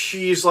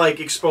she's like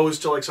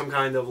exposed to like some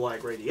kind of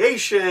like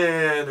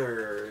radiation,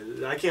 or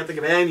I can't think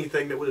of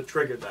anything that would have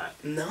triggered that.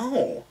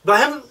 No, but I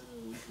haven't.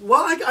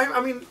 Well, I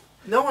mean,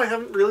 no, I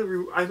haven't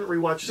really. I haven't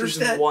rewatched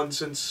season 1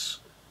 since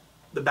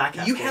the back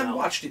half. You have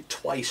watched it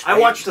twice, right? I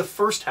watched the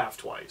first half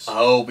twice.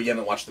 Oh, but you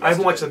haven't watched the rest. I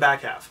haven't watched the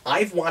back half.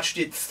 I've watched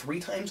it 3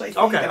 times, I think.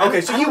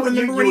 Okay, so you would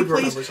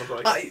remember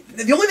something like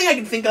that. The only thing I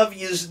can think of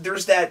is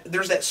there's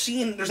that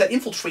scene, there's that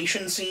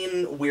infiltration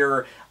scene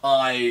where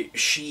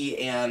she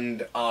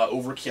and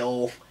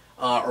Overkill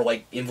are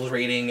like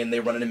infiltrating and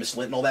they run into Miss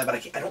Lint and all that, but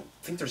I don't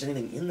think there's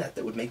anything in that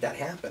would make that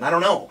happen. I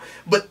don't know.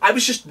 But I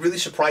was just really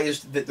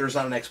surprised that there's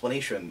not an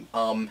explanation.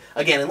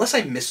 Again, unless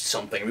I missed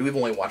something. I mean, we've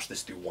only watched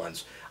this through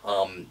once.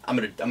 I'm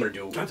gonna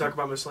do. Can I talk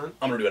about Miss Lint?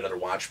 I'm gonna do another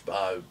watch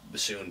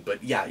soon.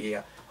 But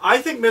yeah. I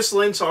think Miss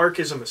Lint's arc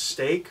is a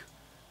mistake.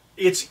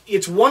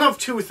 It's one of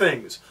two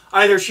things.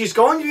 Either she's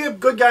going to be a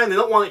good guy and they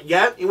don't want it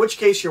yet, in which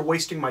case you're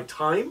wasting my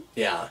time.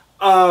 Yeah.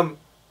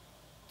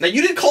 Now,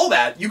 you didn't call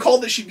that. You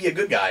called that she'd be a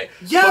good guy.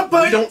 Yeah,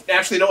 but... we don't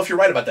actually know if you're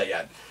right about that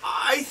yet.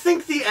 I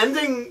think the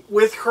ending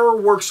with her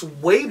works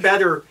way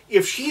better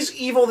if she's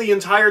evil the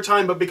entire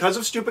time, but because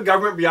of stupid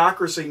government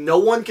bureaucracy, no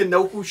one can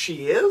know who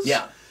she is.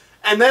 Yeah.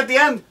 And then at the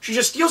end, she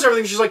just steals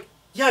everything. She's like,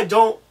 yeah,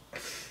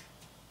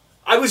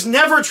 I was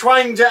never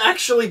trying to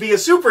actually be a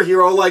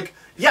superhero. Like,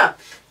 yeah...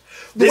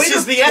 This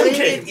is the end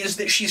game. Is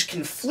that she's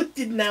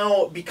conflicted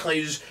now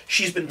because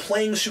she's been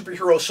playing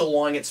superhero so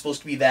long. It's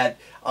supposed to be that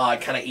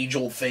kind of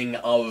age-old thing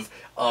of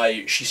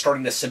she's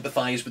starting to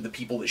sympathize with the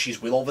people that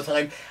she's with all the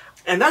time.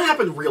 And that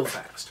happened real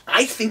fast.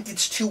 I think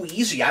it's too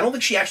easy. I don't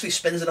think she actually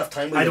spends enough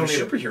time with other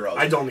superheroes.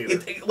 I don't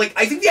either. Like,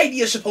 I think the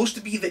idea is supposed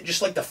to be that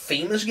just, like, the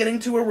fame is getting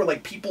to her, where,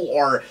 like, people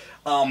are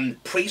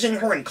praising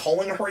her and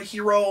calling her a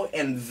hero,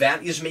 and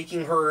that is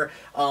making her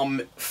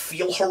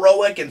feel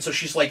heroic, and so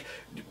she's like...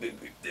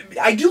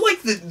 I do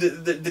like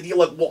the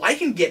deal of, well, I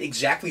can get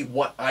exactly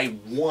what I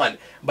want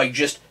by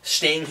just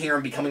staying here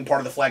and becoming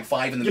part of the Flag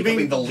 5 and then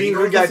becoming the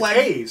leader of the Flag...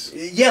 Pays.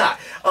 Yeah.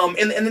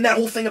 And then that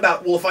whole thing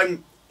about, well, if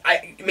I'm...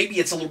 maybe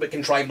it's a little bit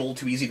contrived and a little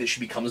too easy that she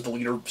becomes the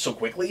leader so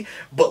quickly,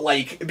 but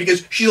like,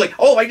 because she's like,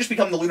 oh, if I just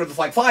become the leader of the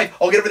Flag 5,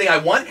 I'll get everything I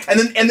want, and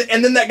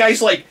then that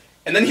guy's like,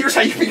 and then here's how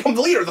you become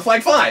the leader of the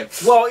Flag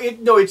 5. Well,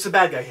 no, it's the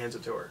bad guy hands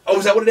it to her. Oh,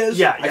 is that what it is?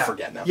 Yeah, I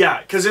forget now.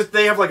 Yeah, because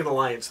they have like an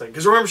alliance thing.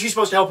 Because remember, she's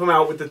supposed to help him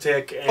out with the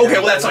tick. And, okay,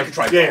 well that's not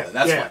contrived. Yeah,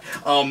 that's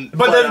fine.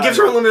 But then it gives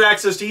her unlimited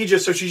access to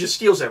Aegis, so she just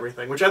steals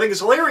everything, which I think is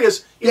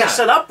hilarious. If it's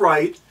set up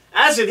right.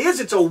 As it is,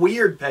 it's a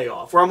weird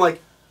payoff where I'm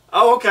like,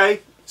 oh,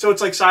 okay. So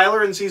it's like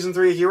Sylar in Season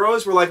 3 of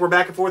Heroes, where like we're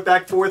back and forth,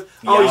 back and forth.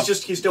 Oh, Yep.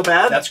 he's still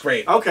bad? That's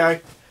great.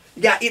 Okay.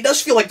 Yeah, it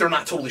does feel like they're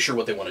not totally sure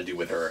what they want to do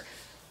with her.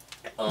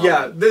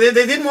 Yeah, they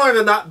didn't want her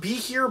to not be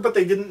here, but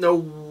they didn't know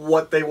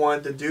what they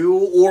wanted to do,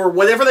 or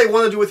whatever they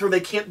want to do with her they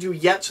can't do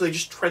yet, so they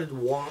just treaded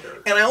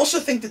water. And I also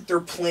think that they're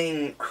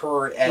playing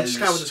her as... Which is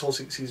kind of what this whole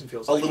season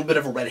feels like. A little bit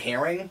of a red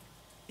herring.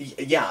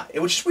 Yeah,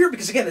 which is weird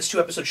because, again, it's 2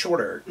 episodes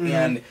shorter,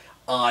 and...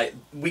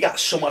 we got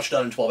so much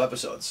done in 12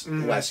 episodes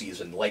last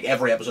season. Like,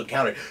 every episode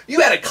counted.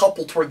 You had a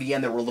couple toward the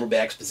end that were a little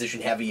bit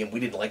exposition heavy, and we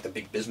didn't like the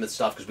Big Bismuth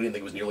stuff because we didn't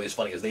think it was nearly as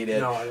funny as they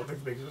did. No, I don't think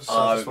the Big Bismuth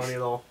stuff is funny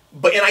at all.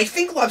 And I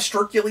think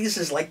Lobstercules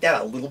is like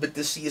that a little bit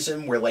this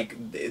season, where, like,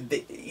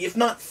 if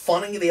not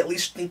funny, they at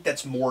least think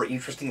that's more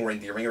interesting or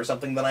endearing or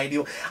something than I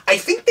do. I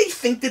think they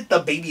think that the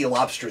baby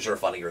lobsters are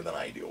funnier than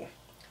I do.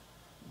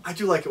 I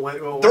do like it when...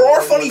 there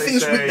are funny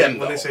things with them, though.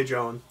 When they say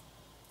Joan.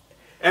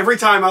 Every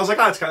time I was like,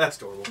 oh, that's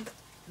adorable.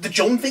 The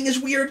Joan thing is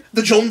weird.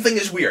 The Joan thing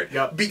is weird.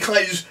 Yep.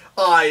 Because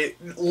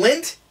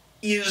Lent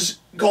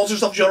calls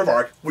herself Joan of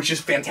Arc, which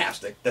is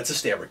fantastic. That's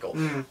hysterical.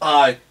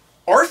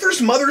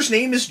 Arthur's mother's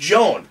name is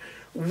Joan.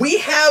 We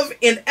have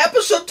an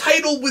episode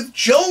title with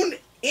Joan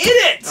in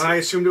it! I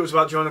assumed it was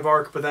about Joan of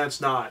Arc, but then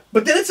it's not.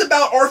 But then it's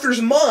about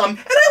Arthur's mom, and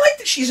I like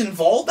that she's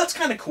involved. That's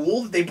kind of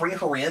cool that they bring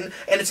her in,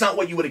 and it's not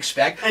what you would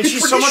expect. And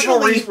she's so much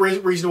more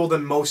reasonable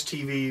than most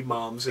TV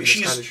moms in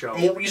this kind of show.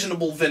 She's more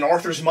reasonable than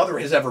Arthur's mother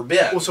has ever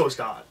been. Well, so is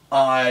Dot.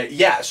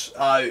 Yes.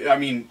 I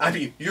mean,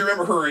 you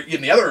remember her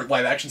in the other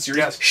live-action series?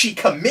 Yes. She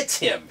commits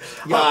him.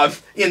 Yep.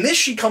 In this,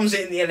 she comes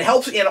in and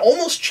helps, and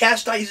almost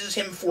chastises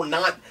him for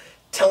not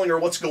telling her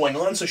what's going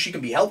on so she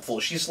can be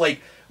helpful. She's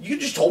like, you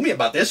just told me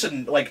about this,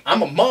 and, like,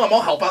 I'm a mom,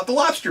 I'll help out the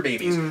lobster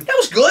babies. That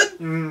was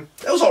good.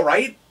 That was all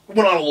right.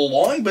 Went on a little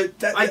long, but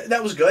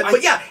that was good.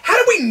 But yeah, how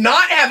do we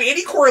not have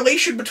any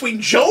correlation between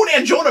Joan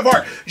and Joan of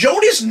Arc? Joan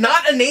is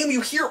not a name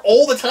you hear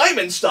all the time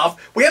and stuff.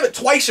 We have it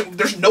twice, and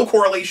there's no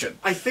correlation.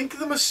 I think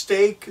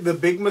the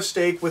big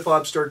mistake with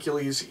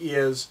Lobstercules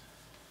is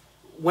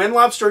when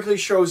Lobstercules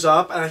shows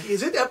up, and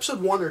is it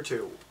episode 1 or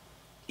 2?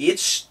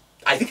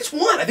 I think it's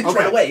 1. I think it's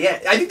right away.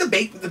 Yeah, I think the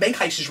bank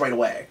heist is right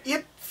away.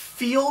 It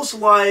feels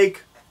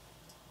like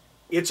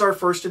it's our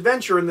first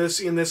adventure in this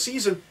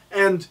season,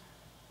 and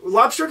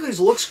Lobstercules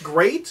looks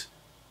great.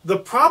 The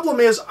problem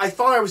is, I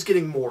thought I was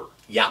getting more.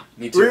 Yeah,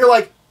 me too. Where you're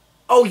like,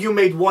 oh, you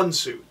made 1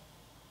 suit.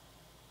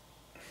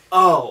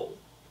 Oh,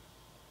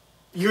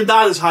 you're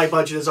not as high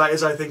budget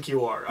as I think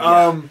you are.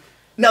 Yeah.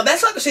 Now,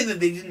 that's not to say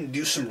that they didn't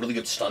do some really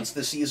good stunts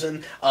this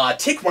season.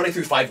 Tick running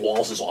through 5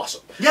 walls is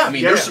awesome. Yeah, I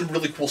mean, there's some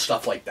really cool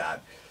stuff like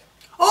that.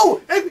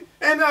 Oh,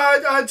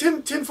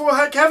 and Tinfoil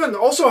Hat Kevin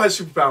also has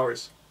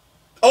superpowers.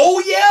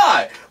 Oh,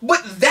 yeah!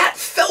 But that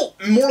felt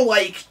more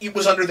like it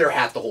was under their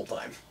hat the whole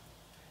time.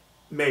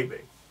 Maybe.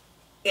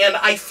 And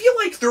I feel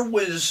like there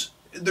was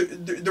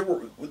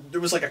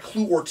like a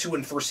clue or two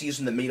in first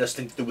season that made us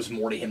think there was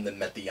more to him than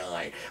met the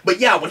eye. But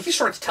yeah, when he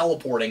starts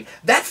teleporting,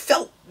 that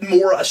felt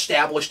more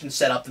established and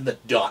set up than the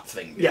Dot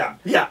thing did.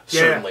 Yeah. Certainly.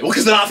 Yeah. Well,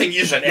 because the Dot thing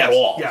isn't at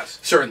all. Yes.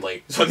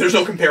 Certainly. So there's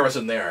no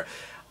comparison there.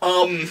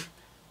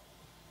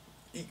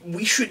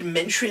 We should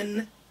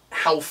mention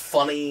how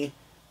funny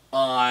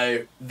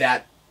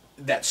that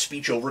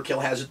speech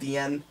Overkill has at the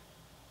end.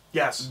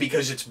 Yes.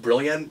 Because it's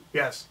brilliant.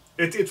 Yes.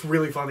 It's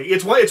really funny.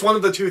 It's one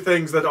of the 2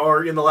 things that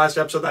are in the last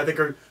episode that I think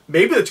are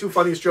maybe the 2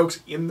 funniest jokes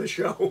in the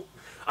show.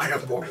 I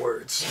have more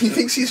words. He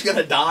thinks he's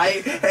gonna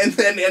die,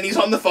 and he's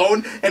on the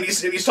phone, and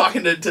he's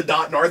talking to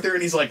Dot and Arthur,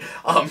 and he's like,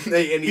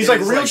 he's like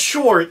real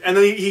short, and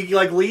then he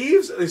like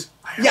leaves. And he's,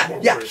 I have more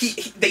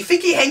words. They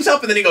think he hangs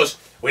up, and then he goes,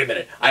 wait a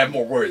minute, I have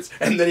more words,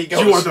 and then he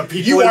goes, you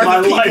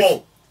are the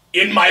people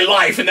in my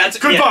life, and that's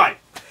goodbye.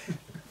 Yeah.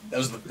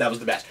 That was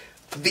the best.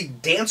 The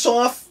dance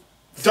off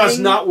does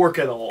not work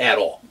at all. At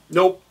all.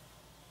 Nope.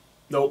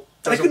 And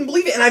I couldn't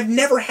believe it, and I've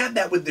never had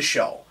that with the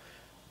show.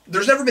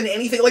 There's never been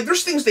anything like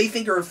there's things they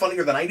think are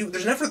funnier than I do.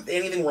 There's never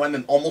anything where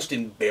I'm almost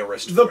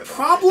embarrassed. The for them.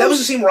 problem that was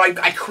the scene where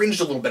I cringed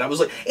a little bit. I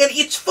was like, and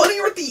it's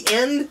funnier at the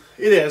end.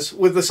 It is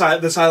with the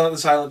silent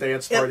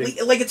dance party.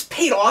 Like it's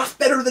paid off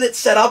better than it's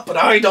set up, but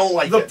I don't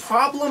like it. The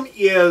problem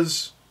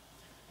is,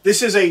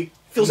 this is a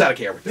feels out of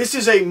character. This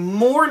is a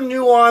more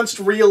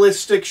nuanced,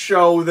 realistic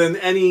show than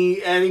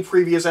any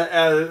previous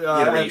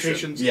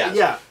adaptations. Yes.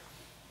 Yeah.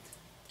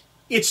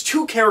 It's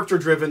too character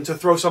driven to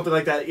throw something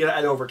like that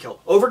at Overkill.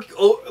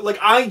 Overkill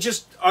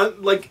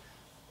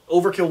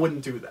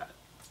wouldn't do that.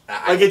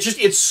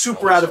 It's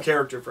super out of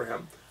character for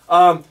him.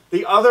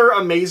 The other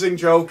amazing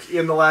joke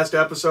in the last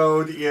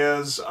episode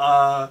is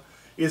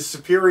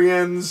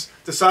Superians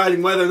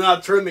deciding whether or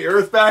not to turn the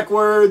Earth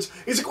backwards.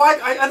 He's like, well,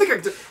 I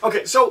think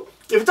okay, so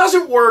if it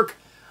doesn't work,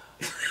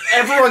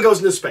 everyone goes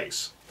into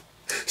space.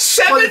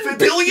 7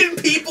 billion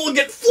people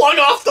get flung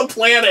off the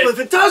planet. But if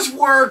it does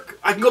work,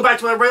 I can go back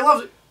to when everybody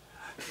loves it.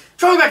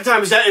 Traveling back in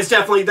time is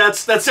definitely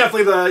that's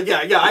definitely the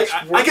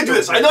I can do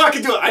this. I know I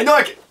can do it. I know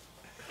I can.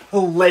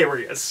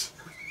 Hilarious.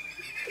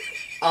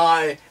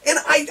 And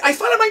I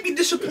thought I might be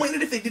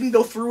disappointed if they didn't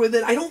go through with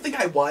it. I don't think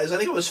I was. I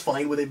think I was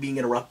fine with it being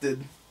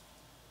interrupted.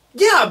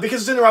 Yeah,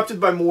 because it's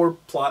interrupted by more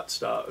plot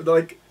stuff.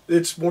 Like,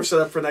 it's more set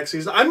up for next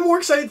season. I'm more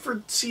excited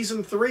for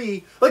season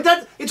 3. Like,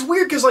 that, it's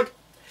weird because, like...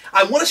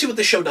 I want to see what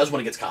the show does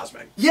when it gets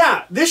cosmic.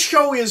 Yeah, this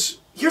show is...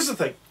 Here's the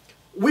thing.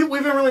 We've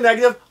been really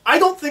negative. I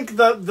don't think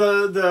the I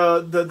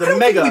don't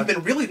think we've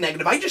been really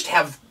negative. I just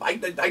have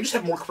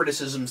more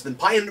criticisms than...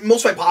 And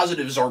most of my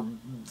positives are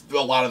a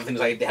lot of the things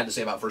I had to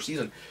say about first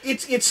season.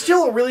 It's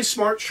still a really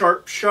smart,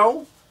 sharp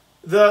show.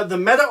 The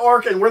meta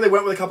arc and where they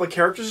went with a couple of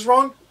characters is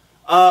wrong.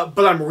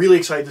 But I'm really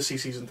excited to see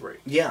season 3.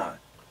 Yeah.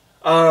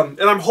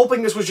 And I'm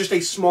hoping this was just a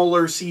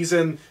smaller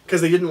season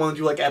because they didn't want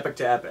to do like epic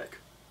to epic.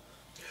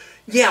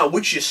 Yeah,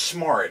 which is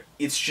smart.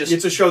 It's just...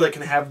 It's a show that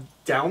can have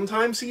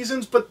downtime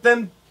seasons, but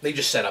then... They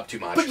just set up too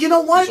much. But you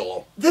know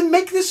what? Then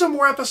make this a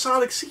more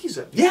episodic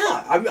season.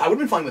 Yeah, I would have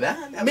been fine with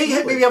that.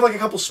 Maybe have like a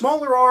couple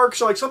smaller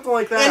arcs or like something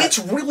like that. And it's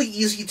really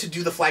easy to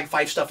do the Flag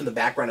 5 stuff in the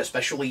background,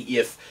 especially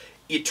if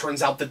it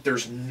turns out that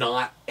there's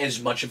not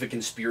as much of a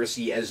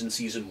conspiracy as in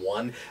Season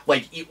 1.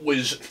 Like, it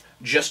was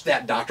just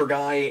that doctor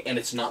guy, and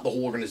it's not the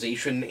whole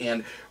organization,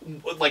 and,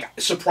 like,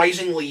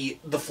 surprisingly,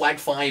 the Flag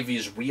 5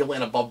 is real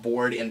and above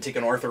board, and Tick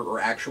and Arthur are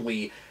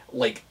actually,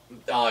 like,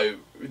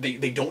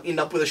 they don't end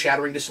up with a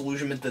shattering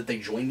disillusionment that they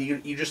joined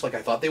the Aegis like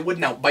I thought they would.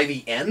 Now, by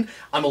the end,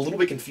 I'm a little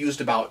bit confused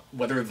about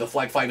whether the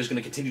Flag 5 is going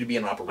to continue to be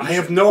an operation. I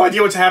have no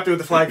idea what's happening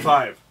with the Flag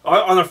 5.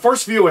 On a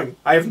first viewing,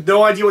 I have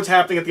no idea what's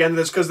happening at the end of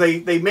this, because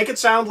they make it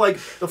sound like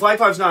the Flag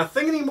 5 is not a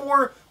thing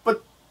anymore,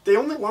 but they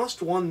only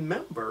lost one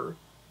member.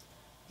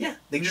 Yeah,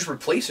 they can just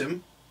replace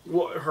him.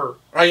 Well, her.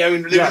 Right, I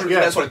mean,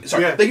 that's what.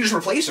 Sorry, they can just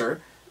replace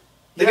her.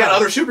 They got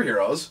other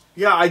superheroes.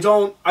 Yeah, I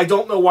don't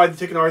know why the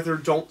Tick and Arthur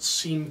don't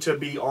seem to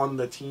be on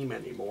the team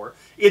anymore.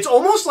 It's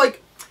almost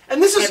like, and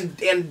this is...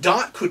 And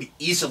Dot could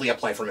easily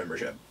apply for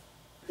membership.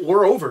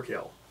 Or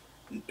Overkill.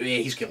 Yeah,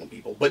 he's killing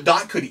people. But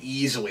Dot could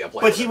easily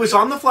apply But he was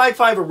on the Flag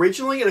 5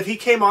 originally, and if he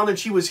came on and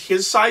she was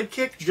his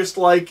sidekick, just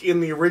like in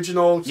the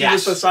original, he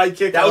was the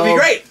sidekick. That would be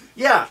great.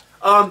 Yeah.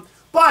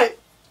 But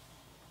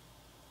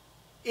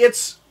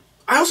it's...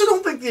 I also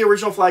don't think the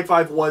original Flag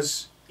 5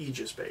 was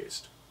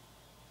Aegis-based.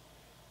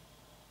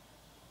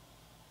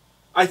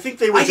 I think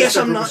they were just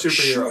a group of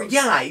superheroes. Sure.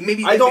 Yeah,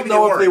 maybe. I don't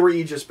know if they were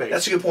Aegis based.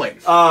 That's a good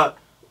point. But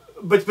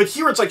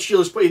here it's like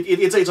Sheila's.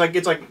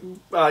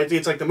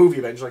 It's like the movie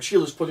Avengers. Like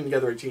Sheila's putting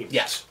together a team.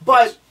 Yes.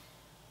 But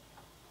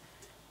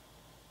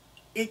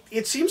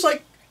it seems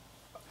like,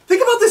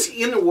 think about this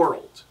in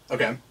world.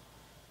 Okay.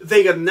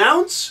 They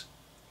announce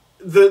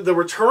the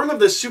return of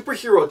this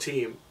superhero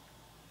team,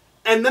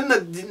 and then the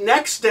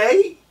next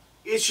day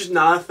it's just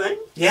not a thing.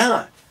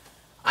 Yeah.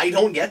 I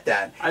don't get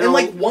that. And,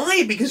 like,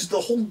 why? Because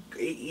the whole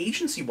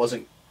agency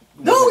wasn't...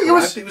 They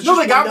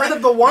got rid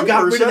of the one person.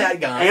 Got rid of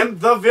that guy. And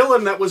the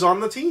villain that was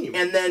on the team.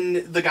 And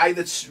then the guy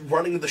that's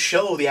running the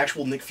show, the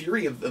actual Nick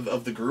Fury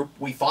of the group,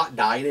 we thought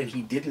died, and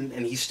he didn't,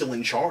 and he's still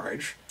in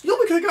charge. You know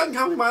what we could have gotten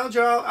comedy mileage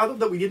out of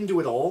that we didn't do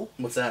at all?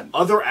 What's that?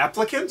 Other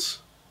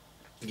applicants?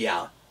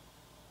 Yeah.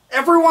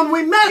 Everyone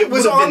we met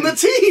was on the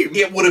team!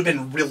 It would have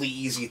been really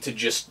easy to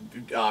just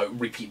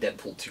repeat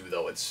Deadpool 2,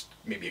 though. It's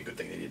maybe a good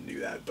thing they didn't do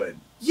that, but...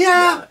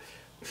 Yeah.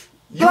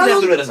 You would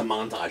have to do it as a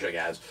montage, I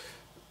guess.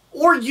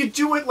 Or you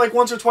do it like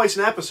once or twice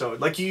an episode.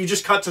 Like you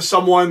just cut to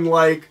someone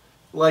like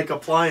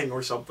applying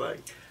or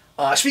something.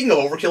 Speaking of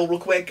Overkill real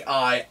quick,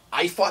 I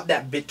thought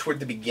that bit toward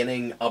the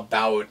beginning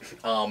about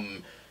where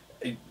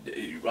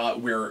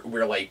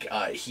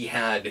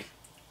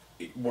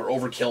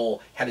Overkill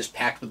had his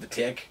pact with the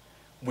Tick,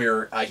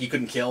 where he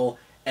couldn't kill,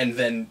 and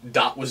then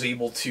Dot was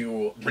able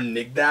to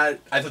renege that.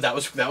 I thought that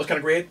was kind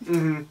of great.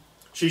 Mm-hmm.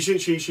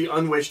 She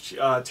unwished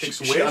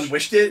Tick's wish. She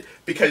unwished it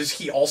because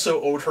he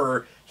also owed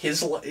her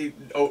his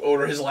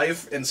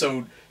life, and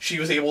so she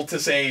was able to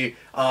say,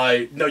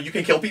 "No, you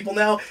can kill people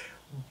now."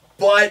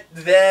 But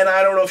then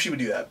I don't know if she would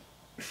do that.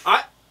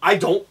 I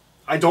don't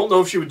know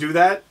if she would do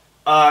that.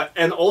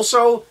 And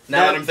also...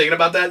 Now that I'm thinking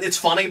about that, it's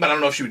funny, but I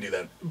don't know if she would do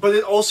that. But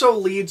it also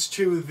leads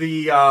to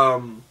the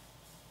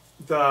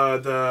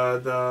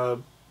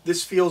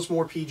this feels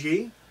more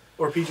PG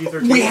or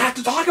PG-13. We have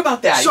to talk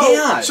about that.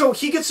 So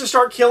he gets to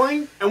start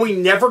killing, and we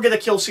never get a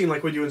kill scene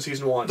like we do in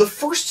season 1. The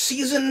first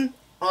season,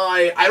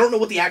 I don't know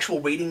what the actual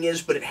rating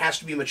is, but it has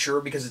to be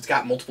mature because it's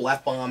got multiple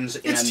F-bombs.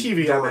 It's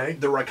TVMA.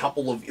 There are a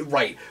couple of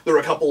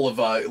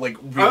like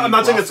really I'm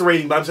not saying it's the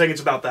rating, but I'm saying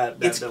it's about that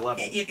level.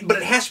 But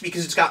it has to be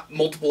because it's got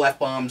multiple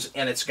F-bombs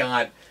and it's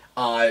got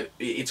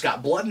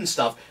blood and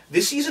stuff.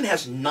 This season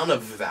has none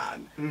of that.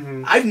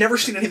 Mm-hmm. I've never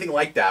seen anything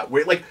like that.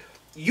 Where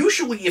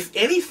usually, if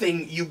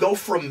anything, you go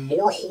from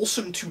more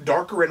wholesome to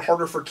darker and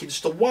harder for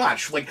kids to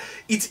watch. Like,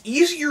 it's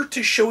easier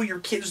to show your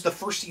kids the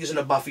first season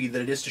of Buffy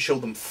than it is to show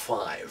them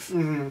 5.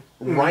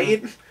 Mm-hmm.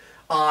 Right?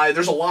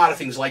 There's a lot of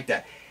things like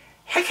that.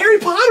 Heck, Harry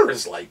Potter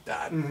is like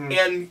that. Mm-hmm.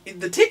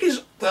 And The Tick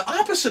is the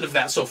opposite of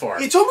that so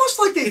far. It's almost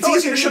like they thought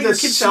easier they to show needed your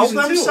to kids sell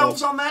season 2.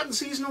 themselves on that in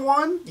season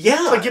 1. Yeah.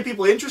 To, like, get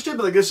people interested,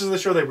 but like, this is the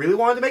show they really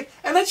wanted to make.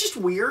 And that's just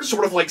weird.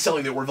 Sort of like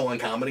selling the Orville in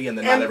comedy, and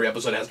then not every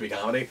episode has to be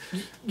comedy.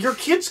 Your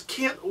kids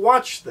can't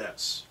watch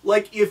this.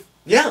 Like, if...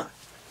 Yeah.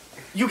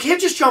 You can't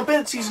just jump in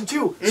at season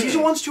 2. Mm-hmm.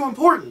 Season 1's too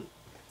important.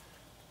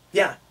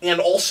 Yeah, and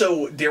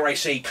also, dare I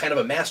say, kind of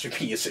a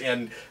masterpiece,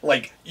 and,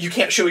 like, you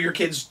can't show your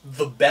kids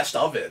the best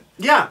of it.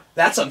 Yeah.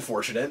 That's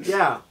unfortunate.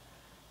 Yeah.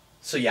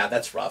 So yeah,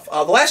 that's rough.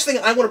 The last thing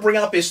I want to bring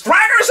up is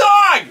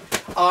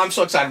Thrakkerzog! I'm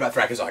so excited about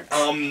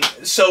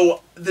Thrakkerzog.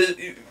 So,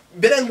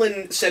 Ben and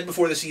Lynn said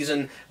before the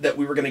season that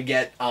we were going to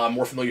get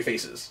more familiar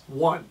faces.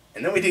 1.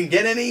 And then we didn't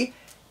get any.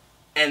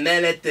 And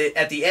then at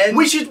the end,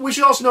 we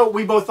should also know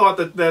we both thought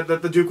that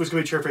the Duke was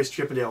going to be Chairface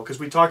Chippendale because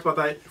we talked about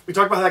that. We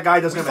talked about how that guy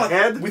doesn't have a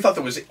head. We thought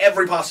there was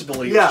every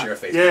possibility of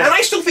Chairface. Yeah. And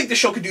I still think the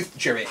show could do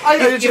Chairface.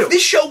 If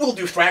this show will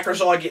do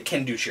Thrakkerzog, it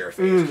can do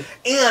Chairface.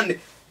 And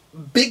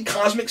big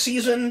cosmic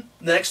season,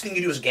 the next thing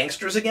you do is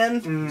gangsters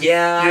again.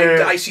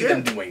 I see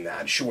them doing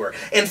that. Sure.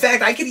 In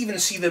fact, I could even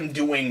see them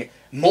doing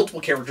multiple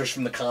characters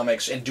from the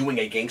comics and doing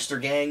a gangster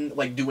gang,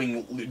 like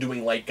doing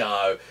like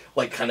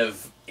kind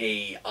of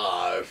a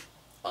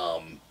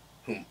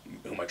who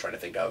am I trying to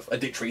think of? A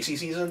Dick Tracy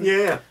season?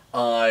 Yeah.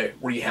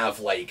 Where you have,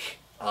 like,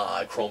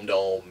 Chrome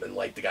Dome and,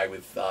 like, the guy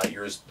with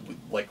ears with,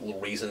 like,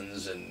 little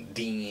raisins and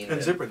Dean.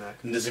 And Zipperneck.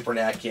 And the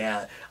Zipperneck,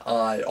 yeah.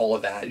 All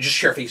of that. Just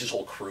Chairface's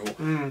whole crew.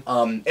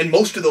 And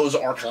most of those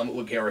are comic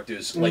book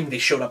characters. Like, they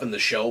showed up in the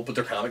show, but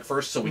they're comic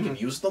first, so we can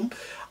use them.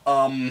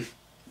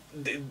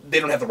 They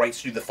don't have the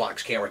rights to do the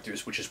Fox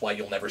characters, which is why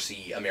you'll never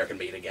see American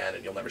Made again,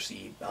 and you'll never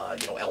see,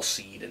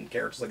 Elseed and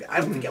characters like that. I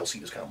don't think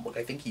Elseed is comic book.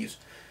 I think he's...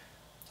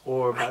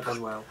 Or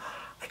Batman Well.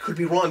 I could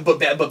be wrong, but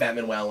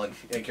Batman Well and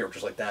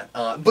characters like that.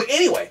 But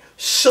anyway,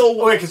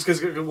 so... Okay, because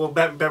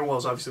Batman Well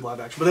is obviously live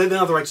action, but they don't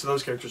have the rights to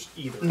those characters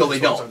either. No, they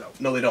don't.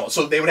 No, they don't.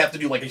 So they would have to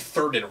do like a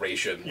third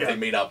iteration. Yeah. They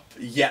made up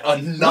yet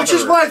another... Which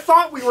is what I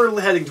thought we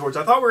were heading towards.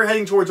 I thought we were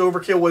heading towards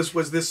Overkill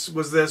was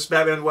this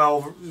Batman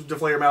Well,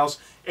 Deflator Mouse,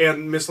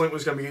 and Miss Lint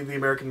was going to be the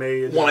American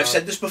Made. Well, I've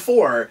said this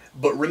before,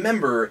 but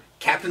remember,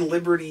 Captain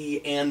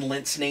Liberty and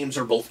Lint's names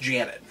are both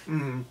Janet.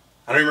 Mm-hmm.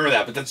 I don't remember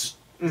that, but that's...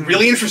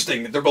 really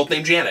interesting that they're both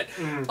named Janet,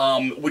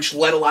 which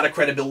led a lot of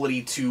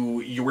credibility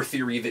to your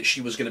theory that she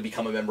was going to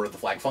become a member of the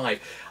Flag 5,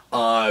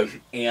 or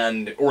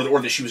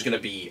that she was going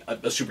to be a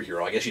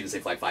superhero. I guess she didn't say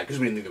Flag 5 because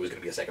we didn't think there was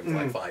going to be a second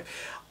Flag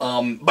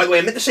 5. By the way,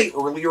 I meant to say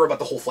earlier about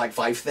the whole Flag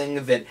 5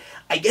 thing that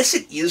I guess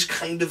it is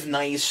kind of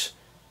nice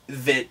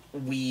that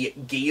we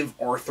gave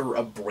Arthur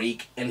a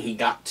break and he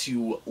got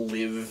to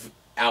live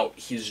out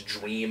his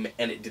dream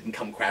and it didn't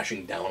come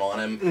crashing down on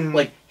him.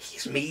 Like,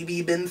 he's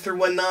maybe been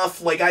through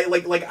enough. I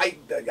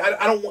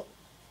don't want...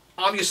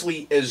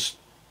 Obviously, as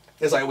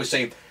I always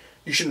say,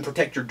 you shouldn't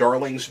protect your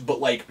darlings, but,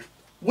 like,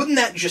 wouldn't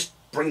that just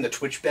bring the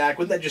twitch back?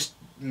 Wouldn't that just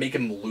make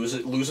him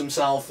lose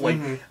himself? Like,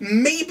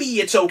 maybe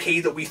it's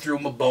okay that we threw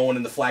him a bone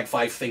and the Flag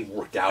 5 thing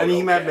worked out. And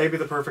he met maybe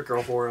the perfect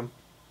girl for him.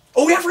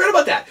 Oh, yeah, I forgot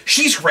about that.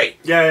 She's great.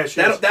 Yeah, she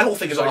is. That whole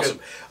thing is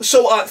awesome.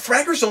 So,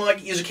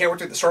 Thrakkerzog is a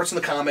character that starts in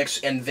the comics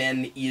and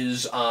then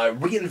is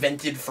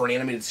reinvented for an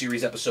animated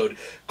series episode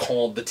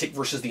called The Tick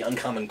vs. the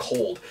Uncommon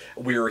Cold,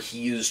 where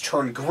he is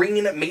turned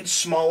green, made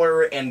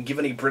smaller, and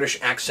given a British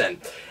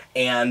accent.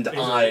 And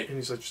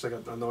he's just like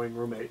an annoying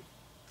roommate.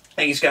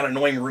 And he's got an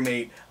annoying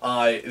roommate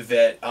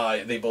that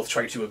they both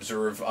try to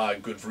observe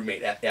good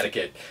roommate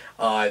etiquette.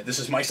 This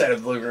is my side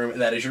of the living room,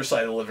 and that is your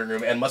side of the living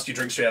room, and must you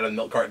drink straight out of the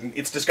milk carton?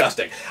 It's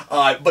disgusting.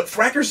 But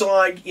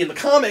Thrakkerzog in the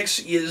comics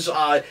is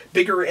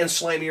bigger and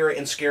slimier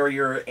and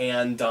scarier,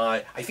 and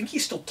I think he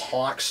still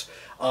talks,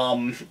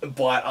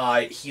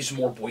 but he's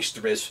more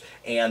boisterous,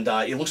 and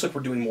it looks like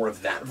we're doing more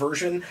of that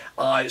version.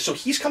 So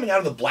he's coming out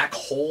of the black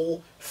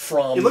hole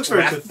from It looks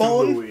very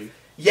Rathbone. Cthulhu-y.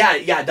 Yeah,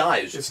 it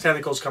does. His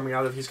tentacles coming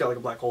out of he's got like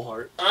a black hole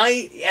heart.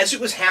 As it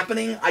was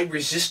happening, I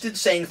resisted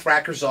saying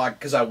Thrakkerzog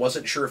because I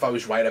wasn't sure if I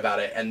was right about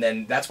it, and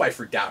then that's why I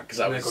freaked out because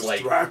I was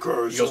like,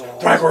 Thrakkerzog. He goes,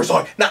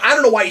 Thrakkerzog. Now, I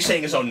don't know why he's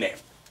saying his own name.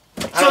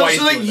 I don't know why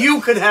So he's that doing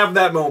you could have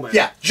that moment.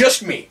 Yeah,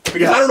 just me.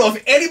 Because Yeah. I don't know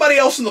if anybody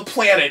else on the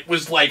planet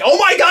was like, oh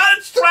my god,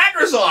 it's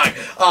Thrakkerzog!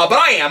 But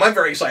I am. I'm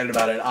very excited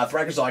about it.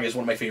 Thrakkerzog is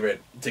one of my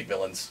favorite Tick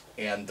villains,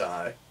 and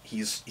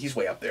he's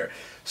way up there.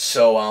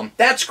 So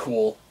that's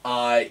cool.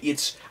 I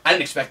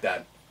didn't expect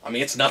that. I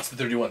mean, it's nuts that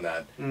they're doing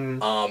that.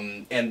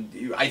 Mm.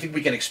 And I think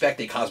we can expect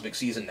a cosmic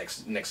season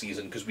next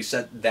season, because we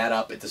set that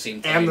up at the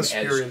same time And the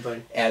Spirian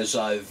thing. as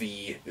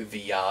the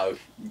not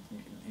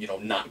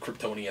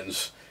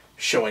Kryptonians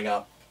showing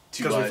up.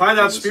 Because we find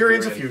out the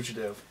Spirian's a Siberian.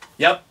 fugitive.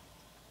 Yep.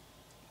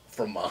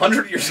 From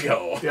 100 years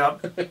ago.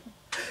 Yep.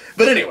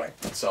 But anyway,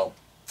 so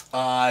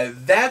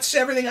that's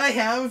everything I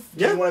have.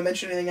 Do Yeah. you want to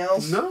mention anything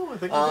else? No, I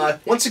think we're good.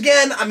 Once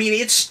again, I mean,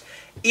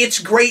 it's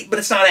great, but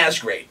it's not as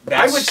great.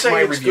 That's I would say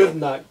my it's review. good,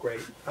 not great.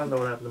 I don't know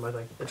what happened to my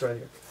thing. It's right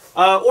here.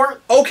 Or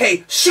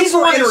Okay, season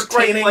super one is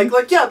great. entertaining.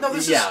 Like yeah, no,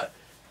 this Yeah.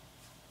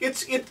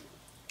 is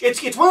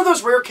it's one of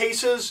those rare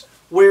cases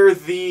where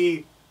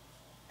the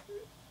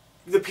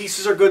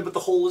pieces are good, but the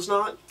whole is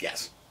not.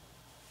 Yes.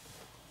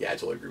 Yeah, I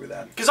totally agree with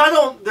that. Because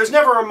there's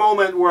never a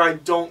moment where I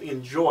don't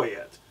enjoy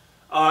it.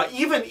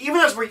 Even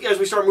as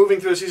we start moving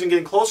through the season,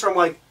 getting closer, I'm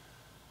like,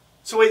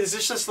 so wait, is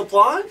this just the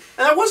plot?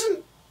 And I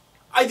wasn't.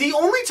 The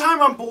only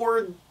time I'm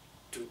bored,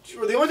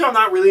 or the only time I'm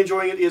not really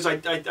enjoying it is I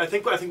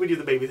think we do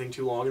the baby thing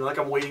too long, and like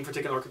I'm waiting for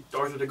Tick and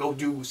Arthur to go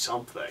do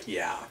something.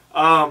 Yeah.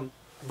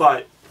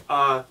 But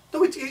no,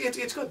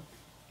 it's good.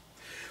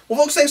 Well,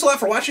 folks, thanks a lot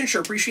for watching.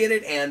 Sure appreciate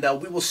it. And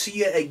we will see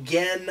you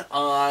again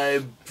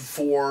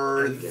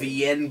for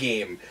the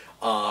Endgame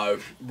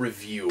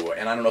review.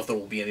 And I don't know if there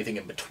will be anything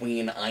in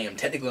between. I am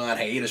technically on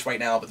hiatus right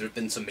now, but there have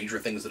been some major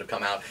things that have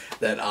come out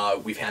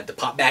that we've had to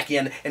pop back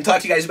in and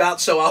talk to you guys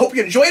about. So I hope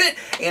you enjoyed it.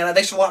 And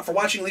thanks a lot for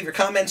watching. Leave your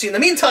comments. In the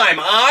meantime,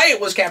 I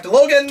was Captain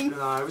Logan. And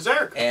I was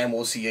Eric. And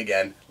we'll see you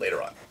again later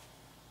on.